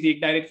where you see the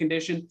ignited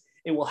condition,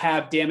 it will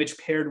have damage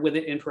paired with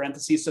it in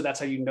parentheses. So that's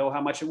how you know how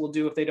much it will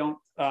do if they don't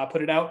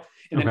put it out.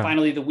 And then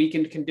finally, the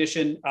weakened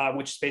condition,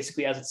 which is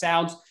basically, as it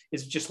sounds,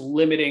 is just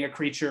limiting a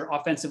creature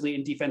offensively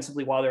and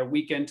defensively while they're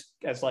weakened,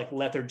 as like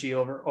lethargy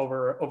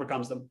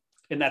overcomes them.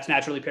 And that's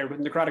naturally paired with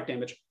necrotic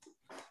damage.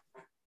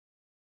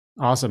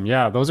 Awesome.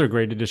 Yeah, those are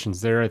great additions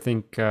there. I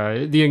think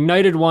the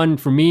ignited one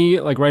for me,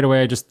 like right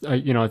away,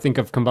 I think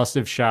of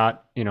combustive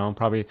shot,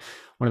 probably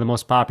one of the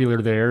most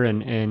popular there.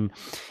 And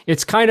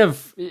it's kind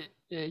of,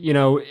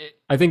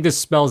 I think this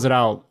spells it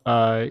out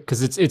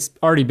because it's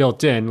already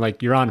built in,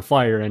 like you're on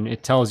fire and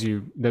it tells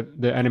you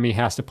that the enemy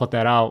has to put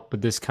that out.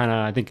 But this kind of,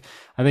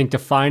 I think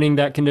defining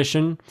that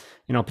condition,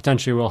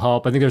 potentially will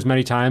help. I think there's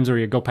many times where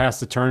you go past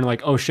the turn,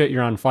 like, oh shit,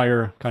 you're on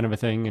fire kind of a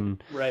thing.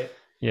 And right.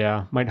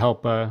 Yeah, might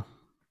help.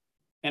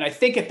 And I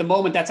think at the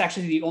moment, that's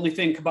actually the only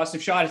thing.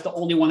 Combustive shot is the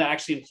only one that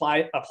actually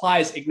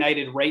applies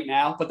ignited right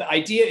now. But the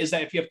idea is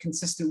that if you have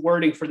consistent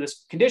wording for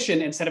this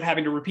condition, instead of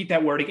having to repeat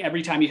that wording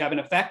every time you have an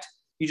effect,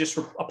 you just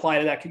apply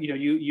to that,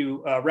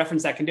 you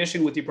reference that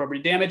condition with the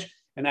appropriate damage,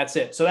 and that's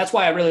it. So that's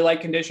why I really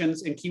like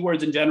conditions and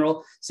keywords in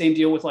general. Same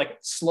deal with like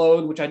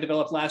slowed, which I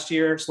developed last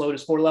year. Slowed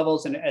is 4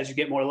 levels. And as you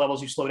get more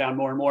levels, you slow down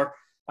more and more.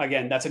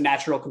 Again, that's a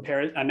natural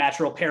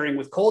pairing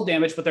with cold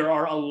damage, but there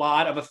are a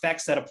lot of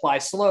effects that apply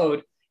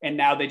slowed. And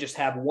now they just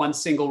have one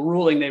single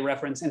ruling they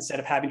reference instead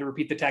of having to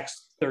repeat the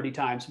text 30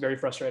 times. Very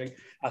frustrating.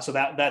 So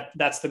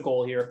that's the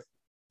goal here.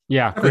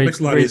 Yeah, it makes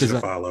it a lot easier to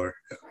follow.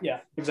 Yeah,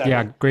 exactly.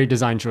 Yeah, great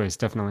design choice,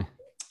 definitely.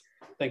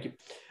 Thank you.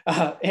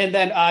 And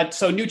then,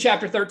 so new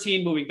chapter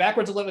 13, moving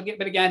backwards a little bit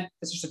again,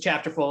 it's just a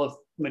chapter full of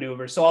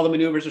maneuvers. So all the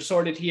maneuvers are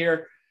sorted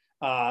here,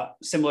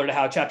 similar to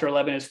how chapter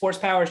 11 is force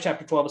powers,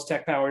 chapter 12 is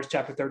tech powers,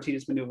 chapter 13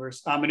 is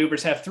maneuvers.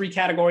 Maneuvers have 3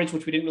 categories,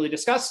 which we didn't really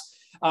discuss.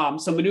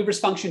 So maneuvers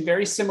function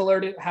very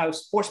similar to how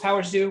force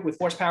powers do. With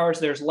force powers,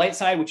 there's light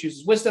side, which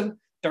uses wisdom,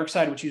 dark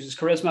side, which uses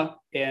charisma,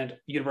 and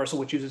universal,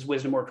 which uses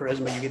wisdom or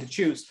charisma. You get to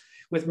choose.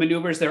 With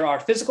maneuvers, there are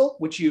physical,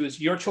 which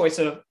use your choice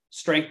of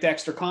strength,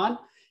 dex, or con.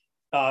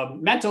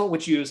 Mental,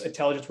 which use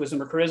intelligence,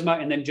 wisdom, or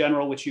charisma, and then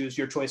general, which use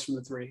your choice from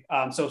the 3.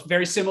 So it's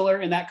very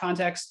similar in that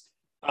context,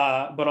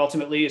 but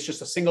ultimately it's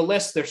just a single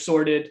list. They're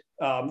sorted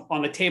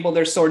on the table.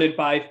 They're sorted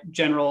by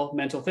general,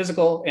 mental,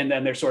 physical, and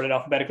then they're sorted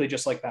alphabetically,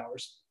 just like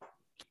powers.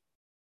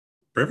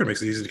 Perfect.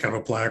 Makes it easy to kind of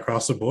apply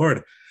across the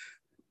board.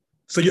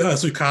 So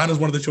con is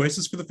one of the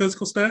choices for the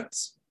physical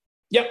stats?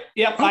 Yep.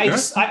 Okay.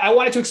 I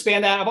wanted to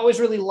expand that. I've always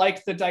really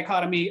liked the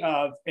dichotomy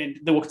of, and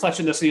then we'll touch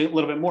on this a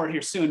little bit more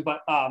here soon, but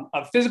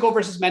of physical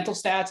versus mental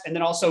stats, and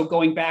then also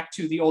going back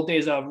to the old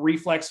days of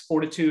reflex,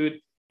 fortitude,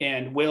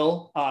 and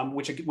will,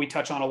 which we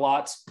touch on a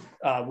lot.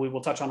 We will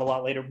touch on a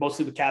lot later,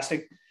 mostly with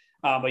casting.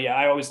 But yeah,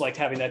 I always liked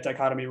having that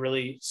dichotomy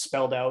really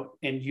spelled out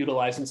and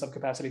utilized in some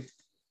capacity.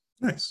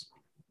 Nice.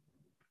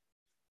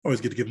 Always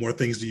get to get more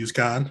things to use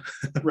con.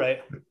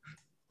 Right.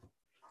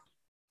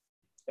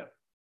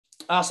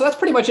 So that's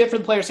pretty much it for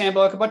the player's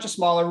handbook. A bunch of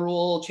smaller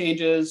rule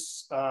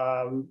changes,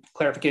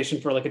 clarification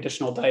for like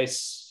additional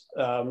dice,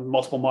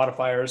 multiple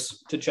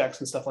modifiers to checks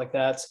and stuff like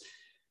that.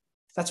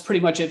 That's pretty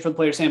much it for the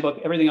player's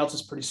handbook. Everything else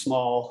is pretty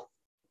small.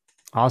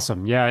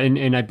 Awesome. Yeah.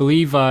 And I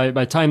believe by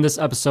the time this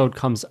episode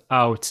comes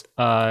out,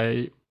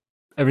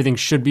 everything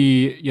should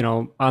be,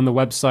 on the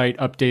website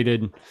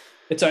updated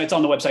It's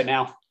on the website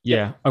now.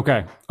 Yeah.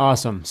 Okay.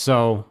 Awesome.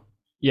 So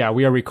yeah,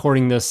 we are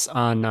recording this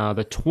on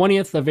the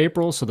 20th of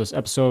April. So this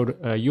episode,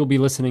 you'll be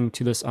listening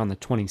to this on the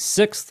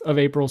 26th of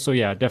April. So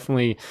yeah,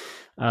 definitely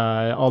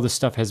all this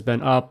stuff has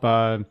been up,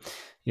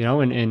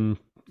 and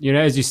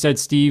as you said,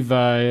 Steve,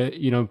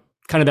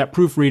 kind of that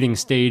proofreading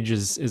stage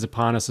is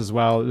upon us as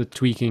well, the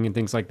tweaking and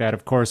things like that,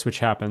 of course, which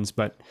happens,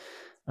 but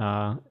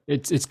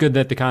it's good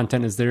that the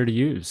content is there to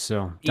use.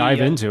 So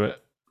dive into it.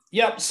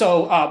 Yep.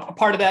 So a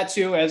part of that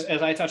too, as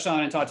I touched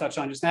on and Todd touched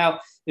on just now,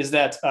 is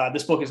that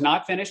this book is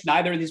not finished.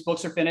 Neither of these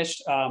books are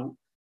finished.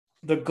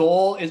 The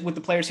goal is with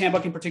the Player's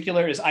Handbook in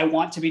particular is I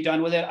want to be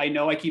done with it. I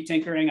know I keep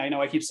tinkering. I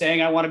know I keep saying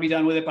I want to be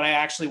done with it, but I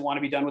actually want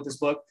to be done with this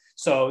book.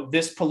 So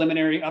this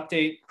preliminary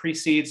update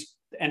precedes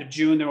the end of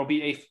June. There will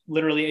be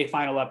literally a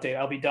final update.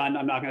 I'll be done.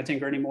 I'm not going to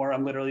tinker anymore.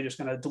 I'm literally just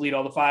going to delete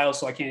all the files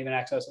so I can't even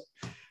access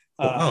it.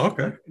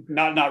 Okay.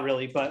 Not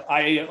really, but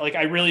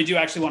I really do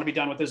actually want to be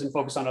done with this and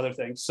focus on other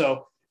things.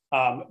 So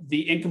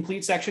the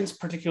incomplete sections,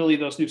 particularly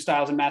those new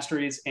styles and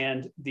masteries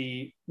and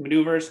the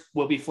maneuvers,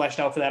 will be fleshed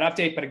out for that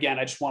update. But again,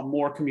 I just want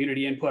more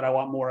community input. I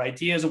want more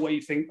ideas of what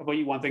you think, of what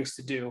you want things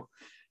to do.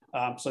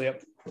 So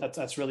yep,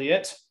 that's really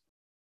it.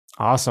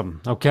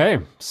 Awesome. Okay,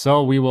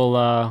 so we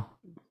will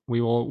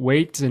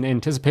wait in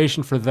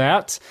anticipation for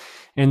that.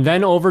 And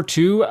then over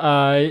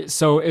to,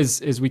 so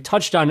as we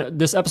touched on,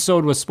 this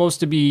episode was supposed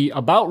to be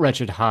about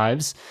Wretched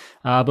Hives,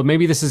 but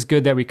maybe this is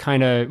good that we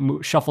kind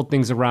of shuffled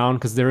things around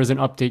because there is an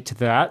update to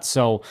that.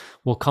 So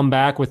we'll come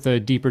back with a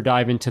deeper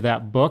dive into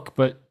that book,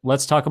 but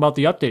let's talk about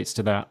the updates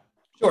to that.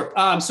 Sure.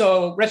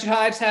 So Wretched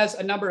Hives has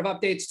a number of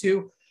updates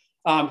too.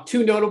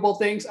 Two notable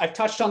things, I've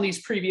touched on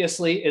these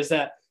previously, is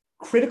that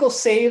critical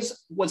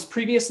saves was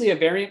previously a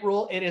variant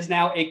rule. It is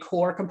now a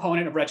core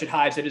component of Wretched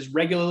Hives. It is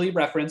regularly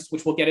referenced,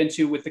 which we'll get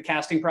into with the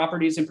casting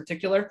properties in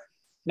particular.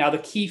 Now, the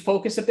key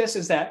focus of this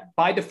is that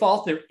by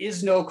default, there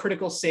is no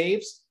critical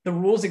saves. The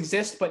rules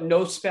exist, but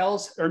no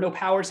spells or no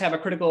powers have a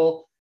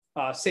critical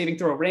saving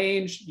throw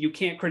range. You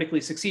can't critically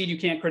succeed. You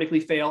can't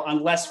critically fail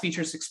unless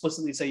features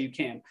explicitly say you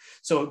can.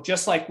 So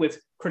just like with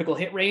critical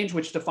hit range,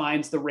 which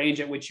defines the range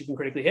at which you can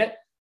critically hit,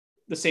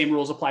 the same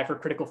rules apply for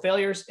critical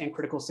failures and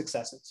critical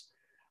successes.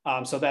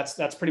 So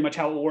that's pretty much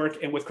how it will work.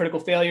 And with critical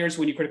failures,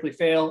 when you critically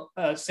fail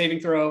a saving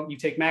throw, you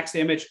take max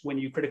damage. When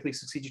you critically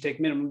succeed, you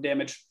take minimum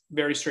damage.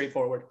 Very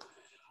straightforward.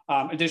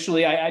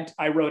 Additionally,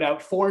 I wrote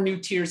out 4 new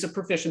tiers of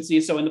proficiency.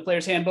 So in the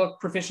Player's Handbook,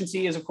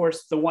 proficiency is, of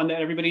course, the one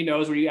that everybody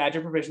knows where you add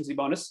your proficiency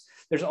bonus.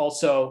 There's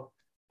also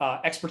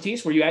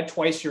expertise, where you add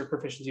twice your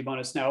proficiency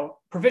bonus. Now,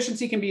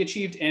 proficiency can be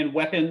achieved in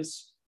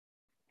weapons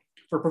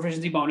for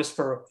proficiency bonus,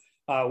 for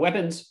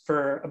weapons,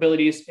 for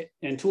abilities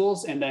and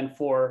tools, and then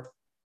for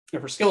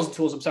skills and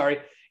tools,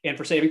 and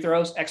for saving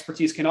throws.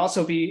 Expertise can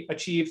also be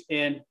achieved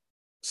in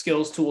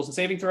skills, tools, and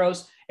saving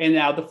throws. And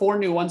now the 4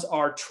 new ones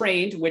are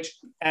trained, which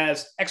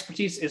as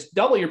expertise is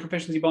double your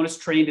proficiency bonus,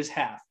 trained is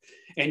half.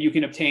 And you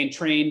can obtain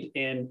trained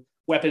in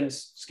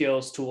weapons,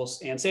 skills,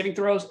 tools, and saving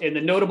throws. And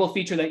the notable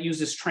feature that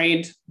uses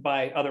trained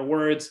by other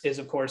words is,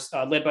 of course,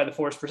 led by the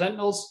Force for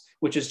Sentinels,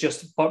 which is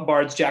just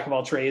Bard's Jack of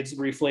all trades,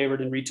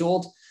 reflavored and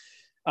retooled.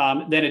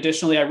 Then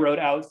additionally, I wrote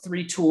out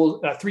 3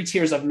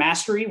 tiers of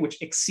mastery,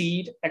 which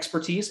exceed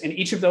expertise. And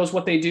each of those,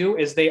 what they do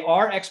is they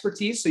are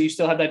expertise. So you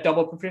still have that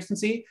double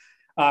proficiency.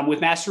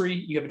 With mastery,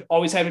 you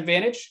always have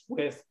advantage.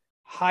 With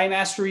high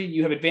mastery,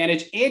 you have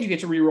advantage and you get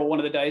to reroll 1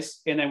 of the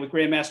dice. And then with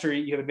grand mastery,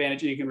 you have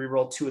advantage and you can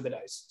reroll 2 of the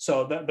dice.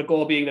 So the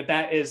goal being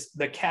that is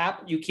the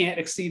cap. You can't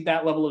exceed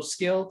that level of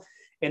skill.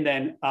 And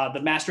then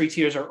the mastery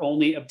tiers are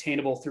only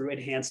obtainable through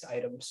enhanced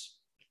items.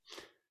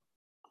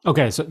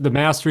 Okay, so the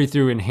mastery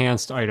through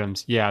enhanced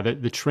items. Yeah,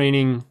 the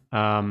training,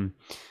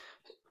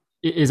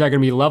 is that going to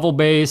be level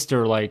based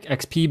or like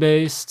XP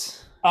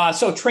based?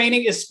 So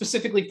training is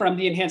specifically from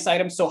the enhanced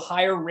items. So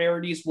higher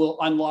rarities will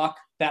unlock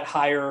that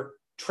higher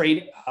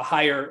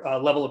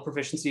level of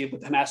proficiency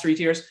with the mastery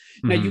tiers.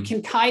 Mm-hmm. Now you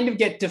can kind of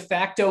get de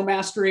facto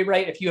mastery,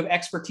 right? If you have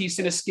expertise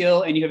in a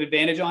skill and you have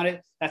advantage on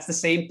it, that's the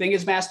same thing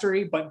as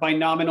mastery, but by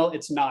nominal,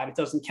 it's not. It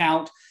doesn't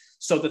count.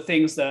 So the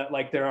things that,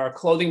 like, there are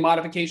clothing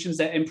modifications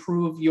that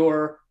improve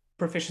your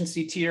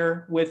proficiency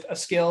tier with a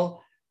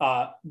skill,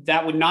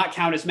 that would not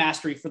count as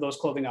mastery for those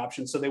clothing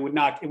options. So it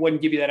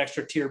wouldn't give you that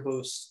extra tier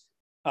boost.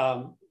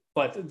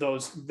 But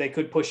they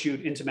could push you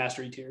into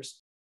mastery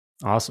tiers.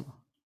 Awesome.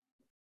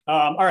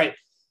 All right.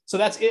 So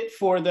that's it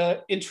for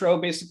the intro,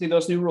 basically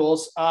those new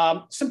rules.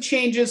 Some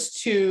changes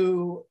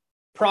to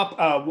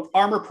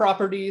armor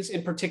properties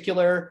in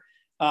particular.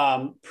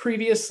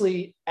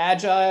 Previously,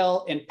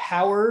 Agile and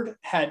Powered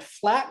had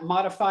flat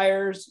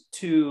modifiers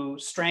to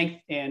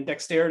strength and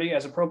dexterity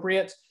as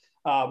appropriate.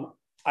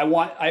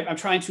 I'm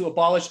trying to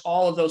abolish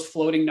all of those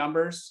floating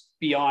numbers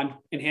beyond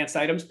enhanced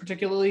items,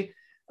 particularly.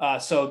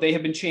 So they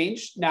have been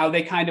changed. Now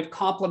they kind of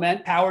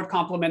complement. Powered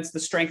complements the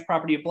strength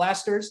property of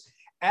blasters.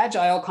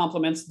 Agile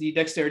complements the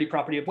dexterity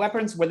property of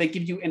weapons, where they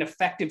give you an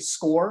effective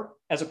score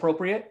as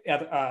appropriate,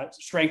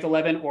 strength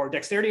 11 or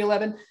dexterity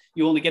 11.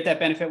 You only get that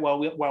benefit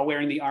while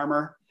wearing the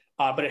armor,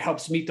 but it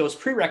helps meet those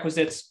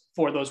prerequisites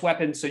for those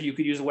weapons, so you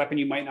could use a weapon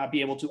you might not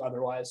be able to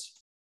otherwise.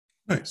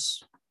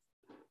 Nice.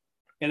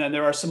 And then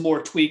there are some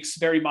more tweaks,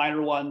 very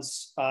minor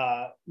ones.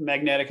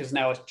 Magnetic is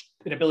now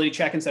an ability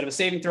check instead of a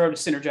saving throw to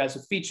synergize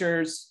with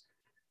features.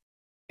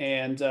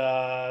 And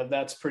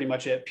that's pretty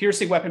much it.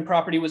 Piercing weapon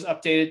property was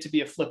updated to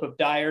be a flip of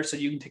dire, so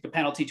you can take a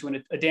penalty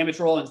to a damage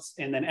roll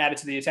and then add it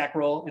to the attack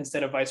roll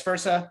instead of vice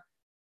versa.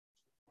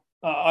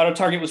 Auto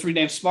target was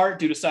renamed Smart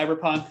due to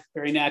Cyberpunk.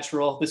 Very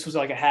natural. This was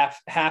like a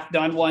half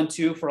done one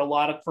too for a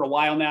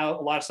while now.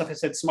 A lot of stuff has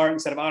said Smart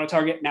instead of auto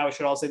target. Now it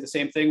should all say the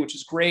same thing, which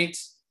is great.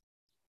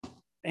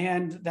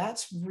 And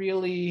that's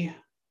really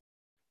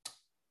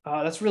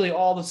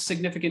all the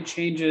significant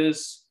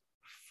changes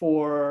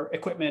for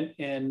equipment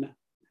in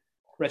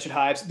Wretched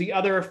Hives. The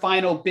other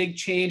final big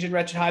change in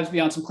Wretched Hives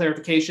beyond some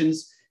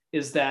clarifications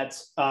is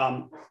that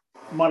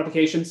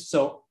modifications.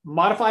 So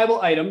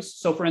modifiable items.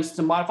 So for instance,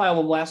 a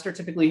modifiable blaster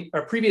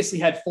previously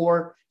had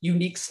 4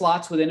 unique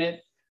slots within it.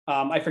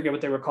 I forget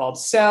what they were called,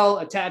 cell,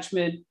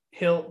 attachment,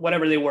 hill,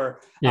 whatever they were.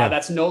 Yeah.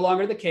 That's no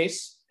longer the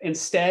case.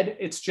 Instead,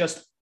 it's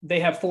just they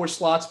have 4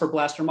 slots for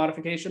blaster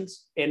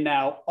modifications. And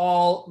now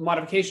all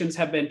modifications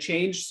have been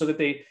changed so that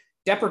they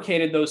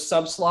deprecated those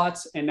sub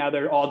slots. And now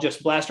they're all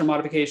just blaster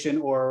modification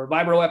or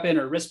vibro weapon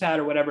or wrist pad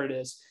or whatever it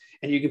is.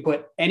 And you can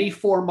put any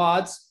 4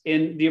 mods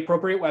in the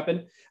appropriate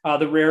weapon.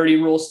 The rarity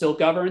rule still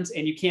governs,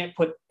 and you can't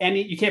put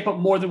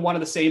more than one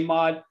of the same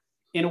mod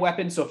in a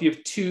weapon. So if you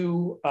have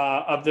 2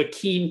 of the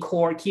Keen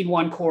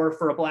 1 core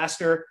for a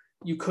blaster,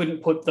 you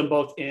couldn't put them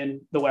both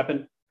in the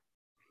weapon.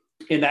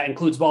 And that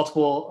includes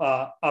multiple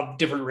of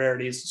different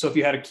rarities. So if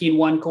you had a Keen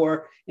 1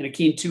 core and a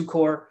Keen 2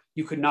 core,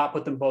 you could not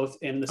put them both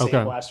in the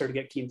same blaster to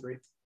get Keen 3.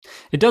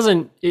 It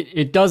doesn't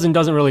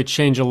really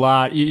change a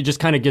lot. It just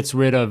kind of gets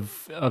rid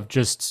of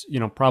just,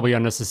 probably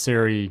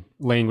unnecessary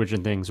language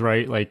and things,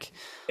 right? Like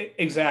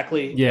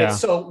exactly. Yeah. And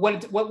so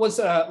what was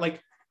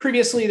like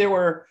previously there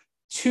were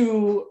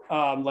 2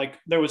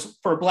 there was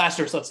for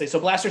blasters, let's say. So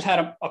blasters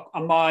had a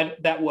mod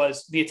that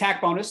was the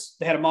attack bonus.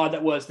 They had a mod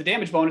that was the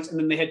damage bonus, and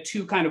then they had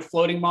 2 kind of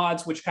floating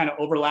mods which kind of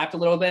overlapped a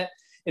little bit.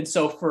 And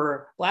so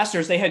for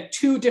blasters, they had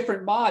 2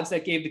 different mods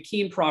that gave the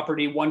Keen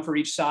property, 1 for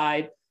each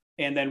side,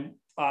 and then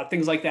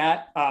things like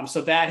that.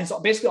 So that has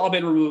basically all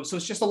been removed. So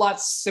it's just a lot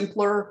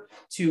simpler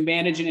to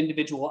manage an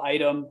individual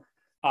item.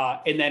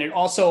 And then it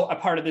also, a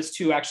part of this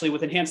too, actually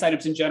with enhanced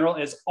items in general,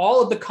 is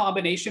all of the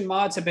combination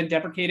mods have been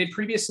deprecated.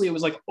 Previously, it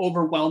was like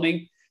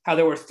overwhelming how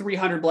there were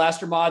 300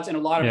 blaster mods, and a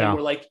lot of them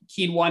were like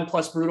Keen 1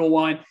 plus Brutal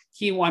 1,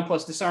 Keen 1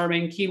 plus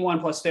Disarming, Keen 1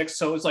 plus Fix.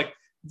 So it was like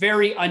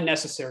very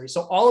unnecessary.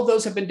 So all of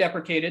those have been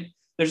deprecated.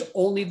 There's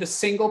only the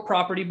single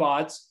property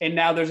mods. And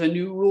now there's a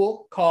new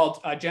rule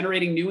called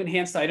generating new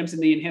enhanced items in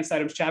the enhanced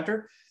items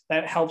chapter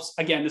that helps.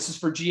 Again, this is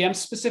for GMs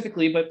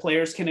specifically, but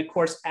players can, of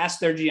course, ask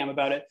their GM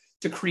about it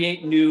to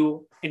create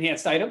new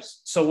enhanced items.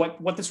 So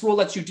what this rule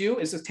lets you do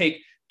is to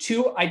take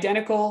 2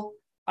 identical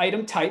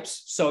item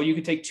types. So you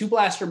could take 2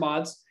 blaster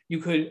mods. You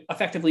could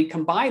effectively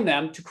combine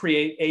them to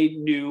create a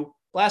new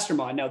blaster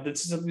mod. Now,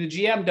 this is something the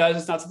GM does.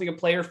 It's not something a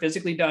player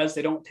physically does.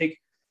 They don't take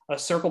a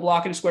circle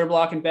block and a square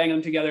block and bang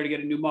them together to get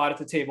a new mod at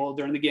the table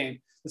during the game.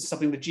 This is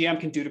something the GM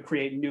can do to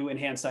create new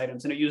enhanced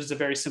items. And it uses a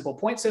very simple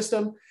point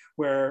system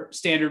where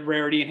standard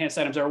rarity enhanced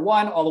items are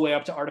 1 all the way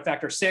up to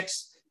artifact or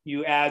 6.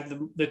 You add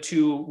the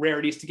 2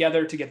 rarities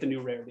together to get the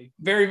new rarity.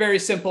 Very, very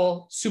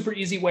simple, super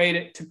easy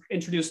way to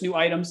introduce new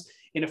items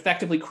and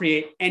effectively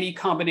create any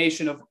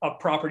combination of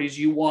properties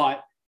you want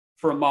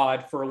for a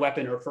mod, for a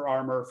weapon, or for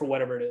armor, for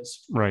whatever it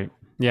is. Right.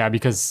 Yeah,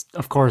 because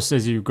of course,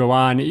 as you go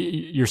on,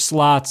 your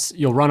slots,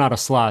 you'll run out of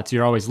slots.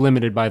 You're always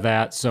limited by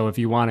that. So if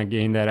you want to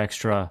gain that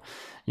extra,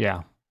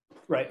 yeah.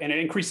 Right. And it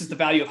increases the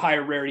value of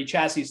higher rarity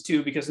chassis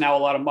too, because now a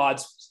lot of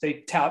mods,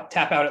 they tap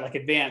out at like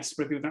advanced.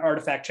 But if you have an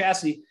artifact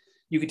chassis,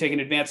 you could take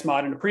an advanced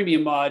mod and a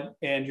premium mod,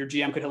 and your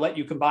GM could let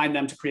you combine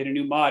them to create a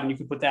new mod, and you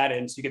can put that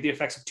in. So you get the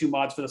effects of 2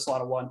 mods for the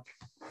slot of 1.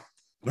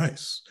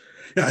 Nice.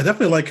 Yeah, I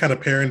definitely like kind of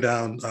paring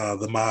down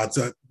the mods.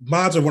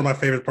 Mods are one of my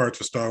favorite parts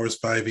for Star Wars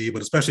 5e,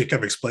 but especially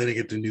kind of explaining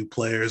it to new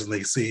players and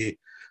they see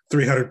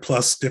 300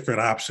 plus different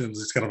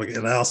options. It's kind of like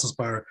analysis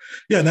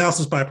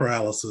by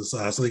paralysis.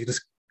 So they can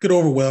just get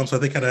overwhelmed. So I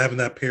think kind of having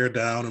that pared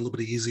down a little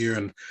bit easier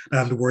and not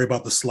having to worry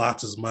about the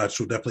slots as much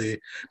will definitely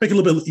make it a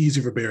little bit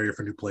easier for barrier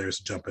for new players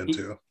to jump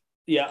into.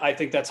 Yeah, I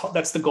think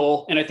that's the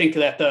goal. And I think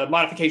that the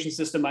modification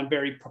system I'm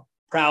very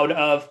proud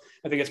of.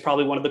 I think it's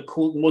probably one of the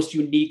most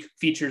unique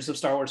features of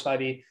Star Wars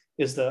 5e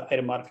is the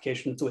item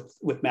modifications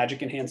with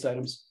magic enhanced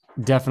items.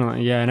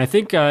 Definitely. Yeah. And I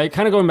think kind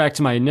of going back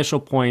to my initial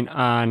point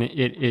on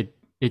it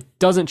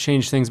doesn't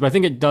change things, but I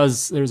think it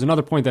does. There's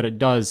another point that it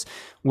does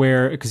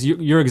where, because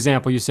your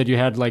example, you said you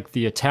had like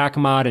the attack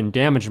mod and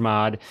damage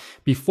mod.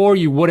 Before,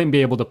 you wouldn't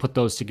be able to put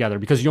those together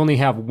because you only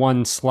have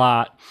 1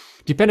 slot,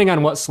 depending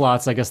on what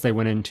slots I guess they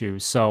went into.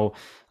 So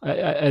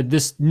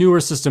this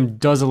newer system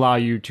does allow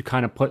you to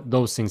kind of put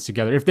those things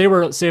together. If they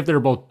were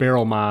both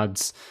barrel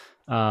mods,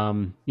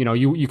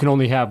 you can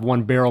only have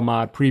 1 barrel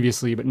mod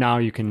previously, but now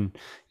you can,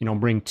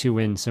 bring 2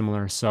 in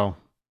similar. So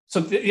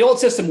the old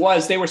system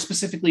they were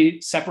specifically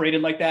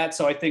separated like that.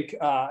 So I think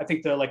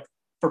the, like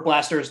for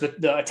blasters,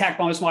 the attack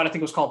bonus mod, I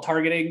think was called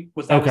targeting,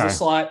 was the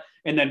slot.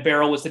 and then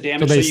barrel was the So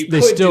damage.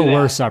 they still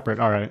were separate.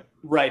 All right.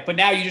 Right. But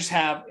now you just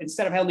have,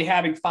 instead of only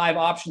having 5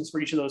 options for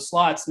each of those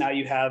slots, now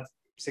you have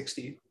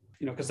 60,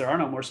 because there are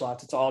no more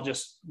slots. It's all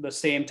just the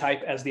same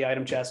type as the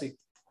item chassis.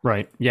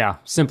 Right. Yeah.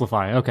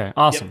 Simplify. Okay.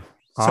 Awesome. Yep.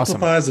 Awesome.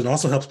 Simplifies and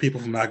also helps people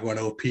from not going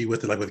OP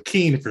with it, like with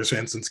Keen, for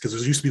instance, because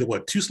there used to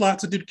be 2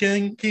 slots that did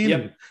Keen.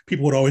 Yep.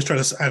 People would always try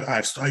to.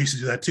 I used to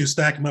do that too,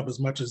 stack them up as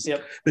much as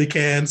they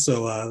can,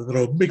 so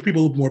it'll make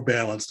people a little more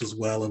balanced as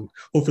well, and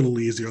hopefully a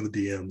little easier on the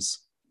DMs.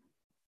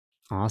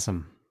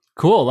 Awesome.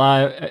 Cool.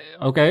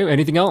 Okay.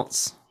 Anything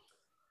else?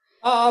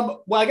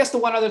 Well, I guess the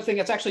one other thing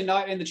that's actually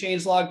not in the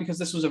changelog, because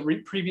this was a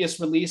previous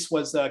release,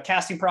 was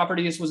casting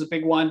properties was a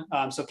big one.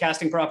 So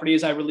casting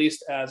properties I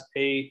released as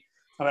a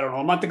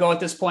month ago at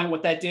this point.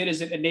 What that did is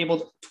it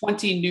enabled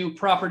 20 new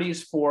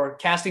properties for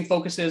casting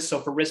focuses. So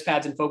for wrist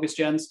pads and focus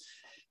gens,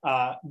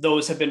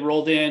 those have been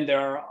rolled in.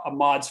 There are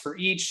mods for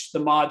each. The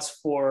mods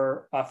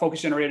for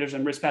focus generators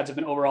and wrist pads have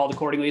been overhauled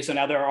accordingly. So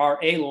now there are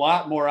a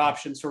lot more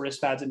options for wrist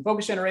pads and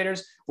focus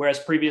generators, whereas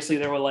previously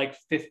there were like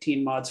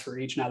 15 mods for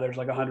each. Now there's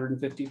like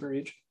 150 for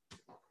each.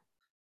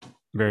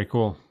 Very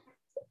cool.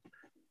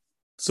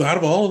 So out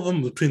of all of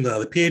them, between the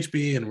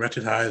PHB and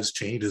Wretched Hive's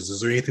changes, is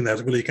there anything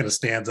that really kind of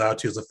stands out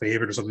to you as a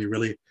favorite or something you're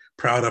really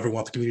proud of or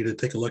want the community to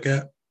take a look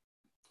at?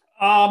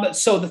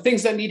 So the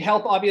things that need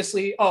help,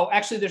 obviously. Oh,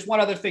 actually, there's one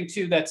other thing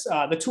too. That's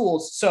the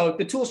tools. So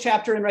the tools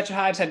chapter in Wretched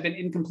Hives had been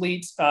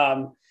incomplete.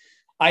 I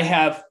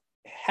have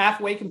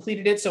halfway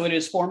completed it, so it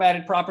is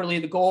formatted properly.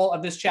 The goal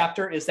of this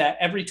chapter is that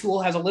every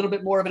tool has a little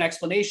bit more of an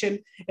explanation.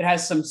 It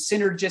has some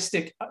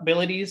synergistic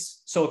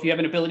abilities. So if you have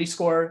an ability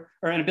score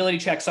or an ability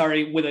check,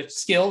 with a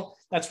skill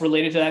that's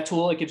related to that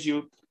tool, it gives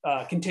you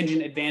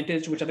contingent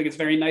advantage, which I think is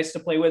very nice to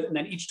play with. And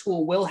then each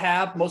tool will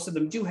have, most of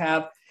them do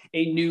have,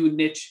 a new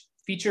niche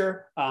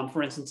feature.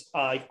 For instance,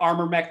 like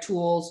armor mech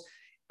tools,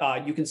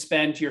 you can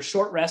spend your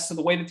short rest. So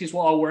the way that these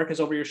will all work is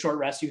over your short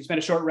rest. You can spend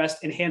a short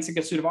rest enhancing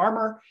a suit of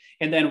armor.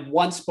 And then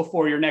once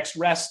before your next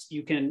rest,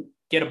 you can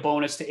get a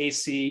bonus to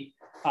AC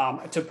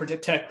to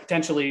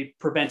potentially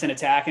prevent an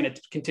attack, and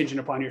it's contingent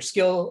upon your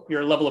skill,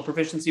 your level of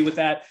proficiency with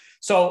that.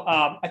 So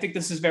I think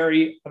this is a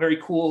very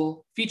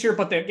cool feature,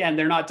 but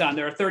they're not done.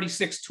 There are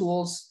 36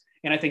 tools,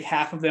 and I think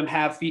half of them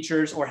have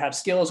features or have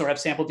skills or have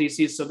sample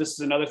DCs. So this is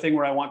another thing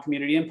where I want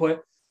community input.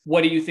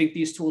 What do you think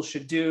these tools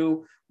should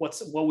do? What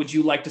would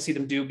you like to see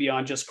them do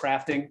beyond just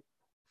crafting?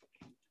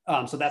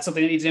 So that's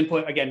something that needs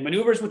input. Again,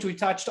 maneuvers, which we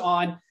touched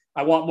on.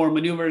 I want more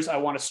maneuvers. I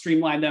want to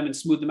streamline them and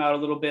smooth them out a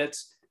little bit.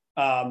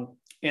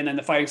 And then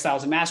the fighting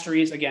styles and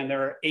masteries. Again,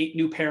 there are 8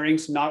 new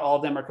pairings. Not all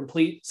of them are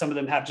complete. Some of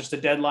them have just a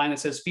deadline that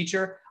says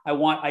feature. I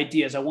want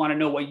ideas. I want to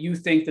know what you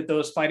think that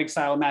those fighting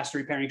style and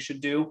mastery pairings should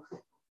do.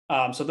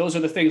 So those are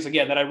the things,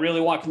 again, that I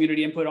really want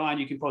community input on.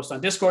 You can post on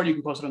Discord, you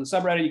can post it on the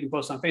subreddit, you can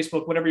post on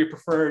Facebook, whatever your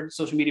preferred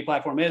social media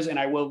platform is, and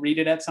I will read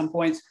it at some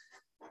point.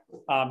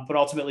 But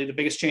ultimately, the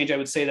biggest change I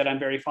would say that I'm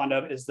very fond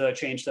of is the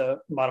change to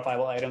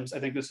modifiable items. I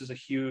think this is a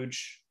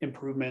huge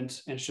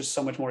improvement, and it's just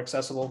so much more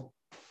accessible.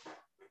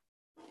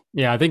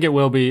 Yeah, I think it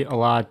will be a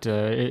lot.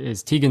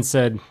 As Tegan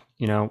said,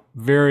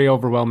 very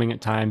overwhelming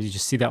at times. You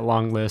just see that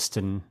long list,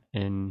 and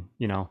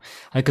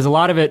because a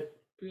lot of it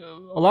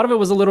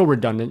was a little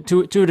redundant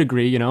to a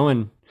degree,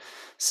 and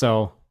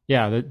so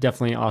yeah,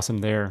 definitely awesome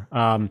there.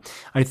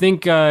 I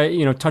think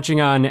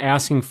touching on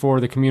asking for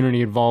the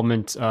community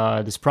involvement,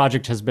 this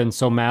project has been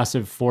so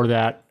massive for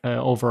that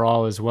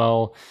overall as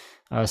well.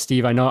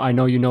 Steve, I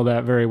know you know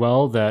that very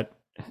well, that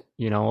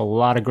a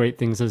lot of great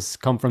things has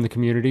come from the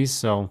community.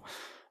 So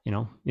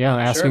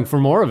asking for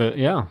more of it.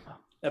 Yeah,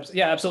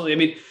 absolutely. I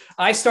mean,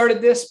 I started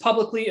this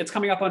publicly. It's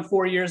coming up on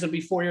 4 years. It'll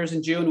be 4 years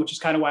in June, which is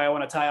kind of why I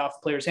want to tie off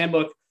the Player's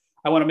Handbook.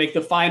 I want to make the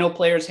final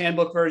Player's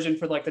Handbook version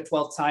for like the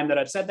 12th time that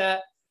I've said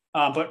that,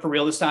 but for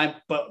real this time.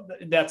 But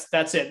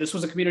that's it. This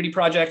was a community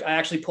project. I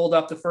actually pulled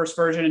up the first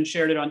version and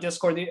shared it on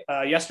Discord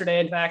yesterday.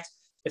 In fact,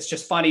 it's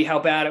just funny how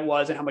bad it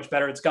was and how much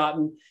better it's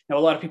gotten. Now, a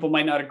lot of people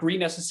might not agree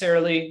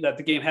necessarily that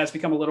the game has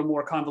become a little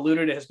more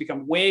convoluted. It has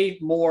become way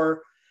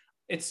more.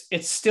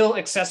 It's still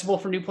accessible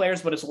for new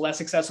players, but it's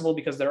less accessible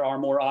because there are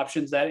more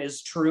options. That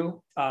is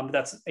true.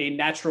 That's a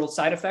natural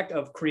side effect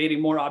of creating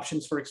more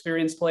options for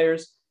experienced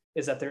players,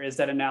 is that there is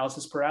that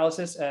analysis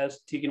paralysis,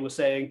 as Tegan was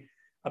saying,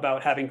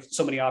 about having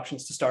so many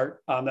options to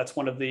start. That's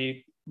one of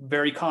the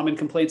very common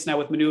complaints now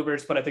with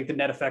maneuvers, but I think the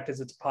net effect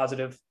is it's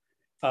positive.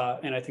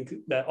 And I think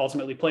that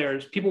ultimately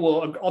people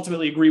will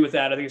ultimately agree with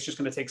that. I think it's just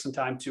going to take some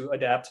time to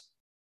adapt.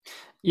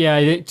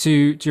 Yeah,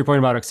 to your point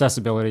about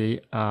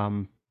accessibility,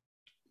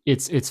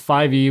 it's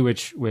 5e,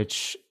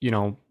 which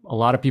a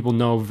lot of people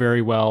know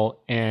very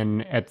well,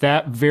 and at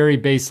that very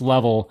base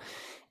level,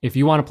 if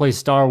you want to play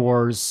Star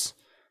Wars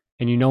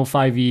and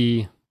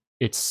 5e,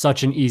 it's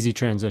such an easy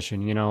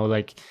transition.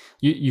 Like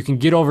you can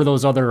get over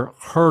those other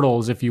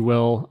hurdles, if you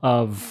will,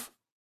 of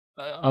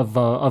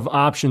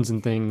options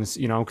and things,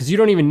 because you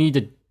don't even need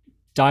to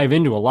dive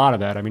into a lot of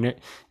that. I mean,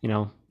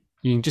 you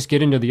can just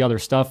get into the other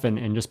stuff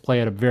and just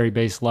play at a very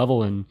base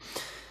level, and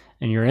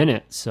you're in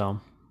it. So.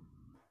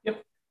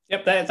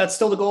 Yep. That's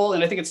still the goal,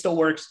 and I think it still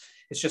works.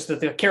 It's just that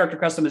the character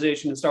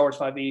customization in Star Wars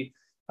 5e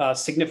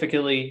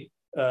significantly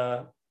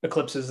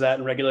eclipses that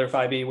in regular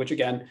 5e, which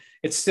again,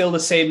 it's still the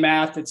same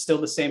math, it's still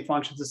the same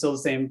functions, it's still the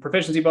same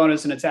proficiency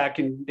bonus and attack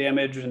and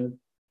damage and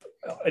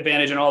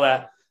advantage and all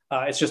that.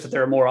 It's just that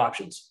there are more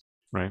options.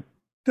 Right.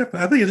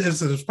 Definitely. I think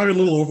it's probably a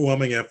little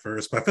overwhelming at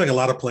first, but I feel like a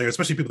lot of players,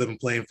 especially people that have been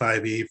playing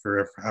 5e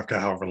for after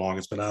however long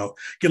it's been out,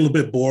 get a little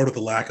bit bored with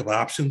the lack of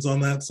options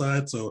on that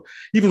side. So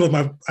even with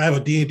I have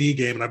a D&D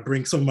game and I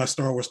bring some of my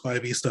Star Wars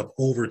 5e stuff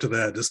over to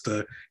that just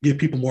to give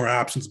people more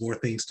options, more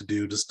things to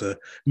do, just to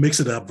mix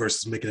it up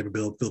versus making every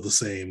build feel the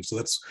same. So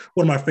that's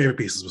one of my favorite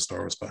pieces with Star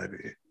Wars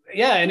 5e.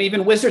 Yeah, and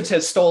even Wizards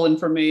has stolen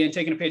from me and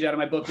taken a page out of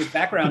my book with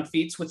background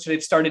feats, which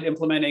they've started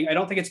implementing. I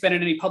don't think it's been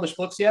in any published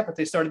books yet, but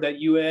they started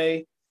that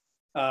UA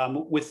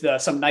with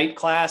some knight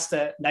class,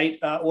 that Knight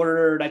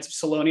Order, Knights of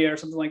Salonia or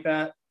something like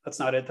that. That's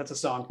not it. That's a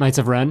song. Knights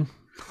of Ren.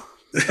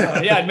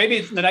 Yeah, maybe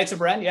it's the Knights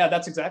of Ren. Yeah,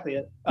 that's exactly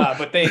it.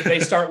 But they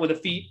start with a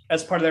feat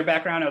as part of their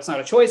background. Now, it's not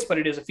a choice, but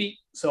it is a feat.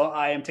 So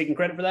I am taking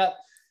credit for that.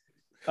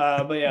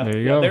 But yeah,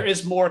 there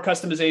is more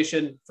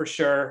customization for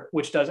sure,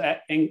 which does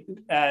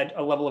add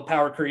a level of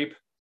power creep.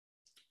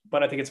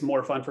 But I think it's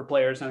more fun for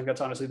players. I think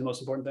that's honestly the most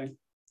important thing.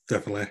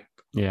 Definitely.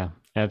 Yeah,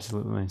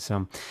 absolutely.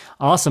 So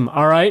awesome.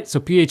 All right. So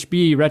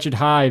PHB, Wretched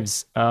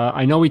Hives.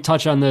 I know we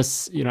touch on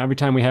this, every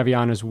time we have you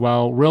on as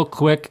well. Real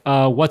quick,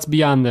 what's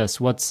beyond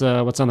this? What's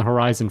on the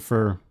horizon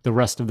for the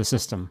rest of the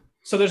system?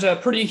 So there's a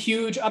pretty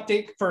huge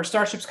update for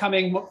Starships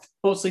coming,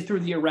 mostly through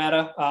the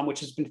errata,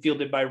 which has been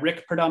fielded by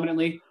Rick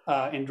predominantly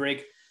and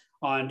Drake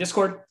on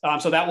Discord.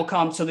 So that will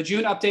come. So the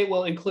June update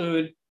will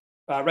include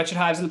Wretched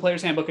Hives in the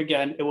Player's Handbook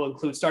again. It will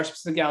include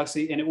Starships of the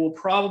Galaxy, and it will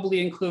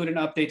probably include an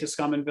update to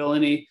Scum and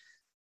Villainy.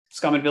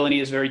 Scum and Villainy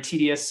is very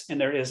tedious,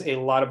 and there is a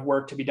lot of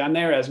work to be done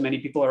there. As many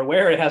people are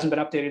aware, it hasn't been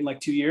updated in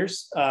like 2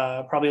 years,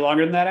 probably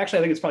longer than that, actually.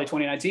 I think it's probably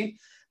 2019.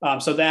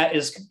 So that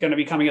is going to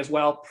be coming as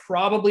well,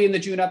 probably in the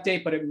June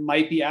update, but it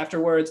might be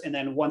afterwards. And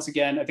then once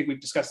again, I think we've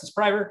discussed this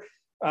prior,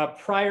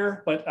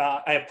 but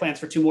I have plans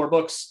for 2 more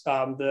books.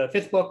 The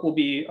 5th book will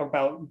be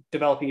about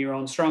developing your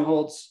own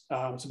strongholds,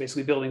 so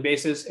basically building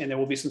bases, and there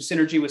will be some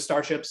synergy with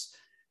Starships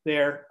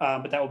there,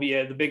 but that will be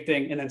the big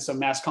thing. And then some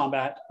mass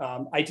combat,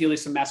 ideally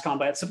some mass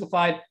combat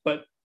simplified,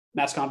 but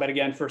mass combat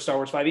again for Star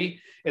Wars 5e.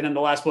 And then the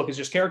last book is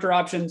just character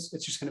options.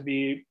 It's just going to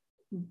be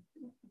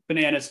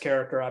bananas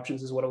character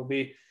options is what it will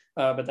be,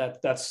 but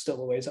that's still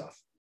a ways off.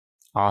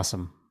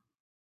 Awesome.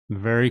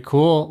 Very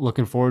cool.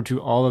 Looking forward to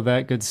all of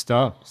that good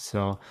stuff.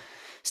 So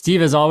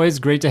Steve, as always,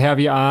 great to have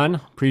you on.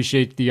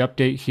 Appreciate the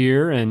update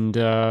here, and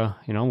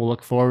we'll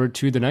look forward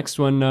to the next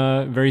one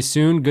very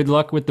soon. Good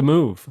luck with the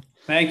move.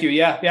 Thank you.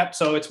 Yeah.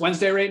 So it's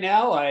Wednesday right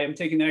now. I am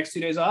taking the next 2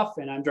 days off,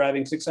 and I'm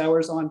driving 6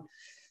 hours on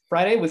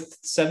Friday with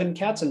 7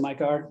 cats in my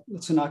car.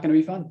 It's not going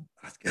to be fun.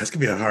 That's going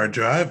to be a hard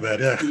drive, but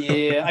yeah.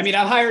 Yeah. I mean,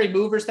 I'm hiring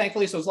movers,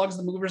 thankfully. So as long as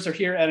the movers are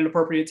here at an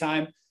appropriate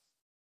time,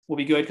 we'll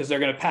be good because they're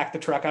going to pack the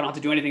truck. I don't have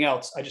to do anything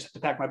else. I just have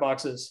to pack my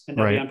boxes, and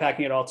they'll be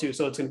unpacking it all too.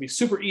 So it's going to be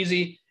super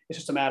easy. It's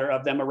just a matter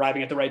of them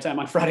arriving at the right time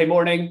on Friday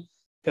morning,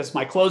 because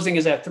my closing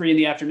is at 3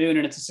 p.m.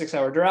 and it's a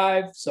 6-hour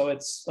drive. So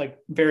it's like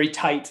very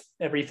tight,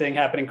 everything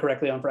happening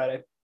correctly on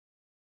Friday.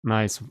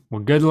 Nice.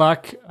 Well, good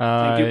luck.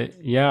 Thank you.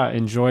 Yeah,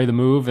 enjoy the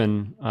move.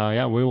 And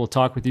we will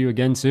talk with you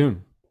again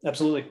soon.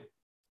 Absolutely.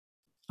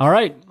 All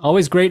right.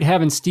 Always great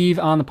having Steve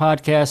on the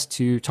podcast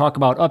to talk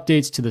about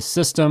updates to the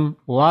system.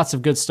 Lots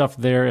of good stuff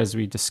there, as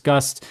we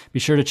discussed. Be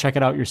sure to check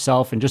it out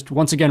yourself. And just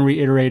once again,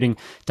 reiterating,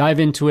 dive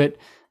into it.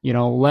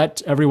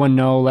 Let everyone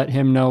know, let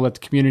him know, let the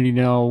community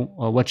know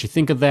what you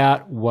think of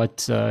that,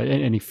 what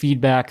any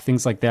feedback,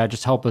 things like that.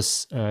 Just help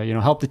us,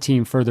 help the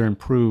team further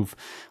improve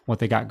what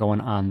they got going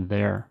on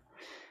there.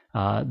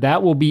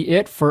 That will be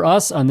it for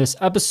us on this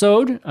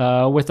episode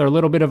with our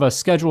little bit of a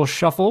schedule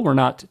shuffle. We're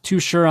not too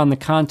sure on the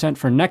content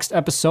for next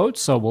episode,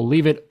 so we'll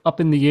leave it up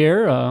in the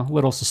air, a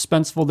little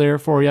suspenseful there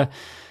for you.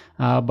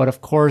 But of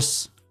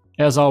course,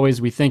 as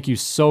always, we thank you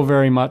so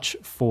very much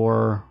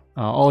for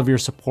all of your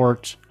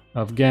support.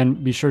 Again,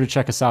 be sure to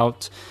check us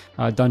out,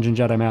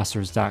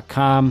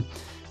 DungeonJediMasters.com,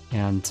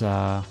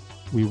 and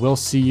we will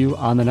see you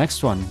on the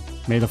next one.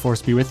 May the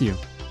Force be with you.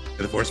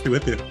 May the Force be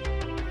with you.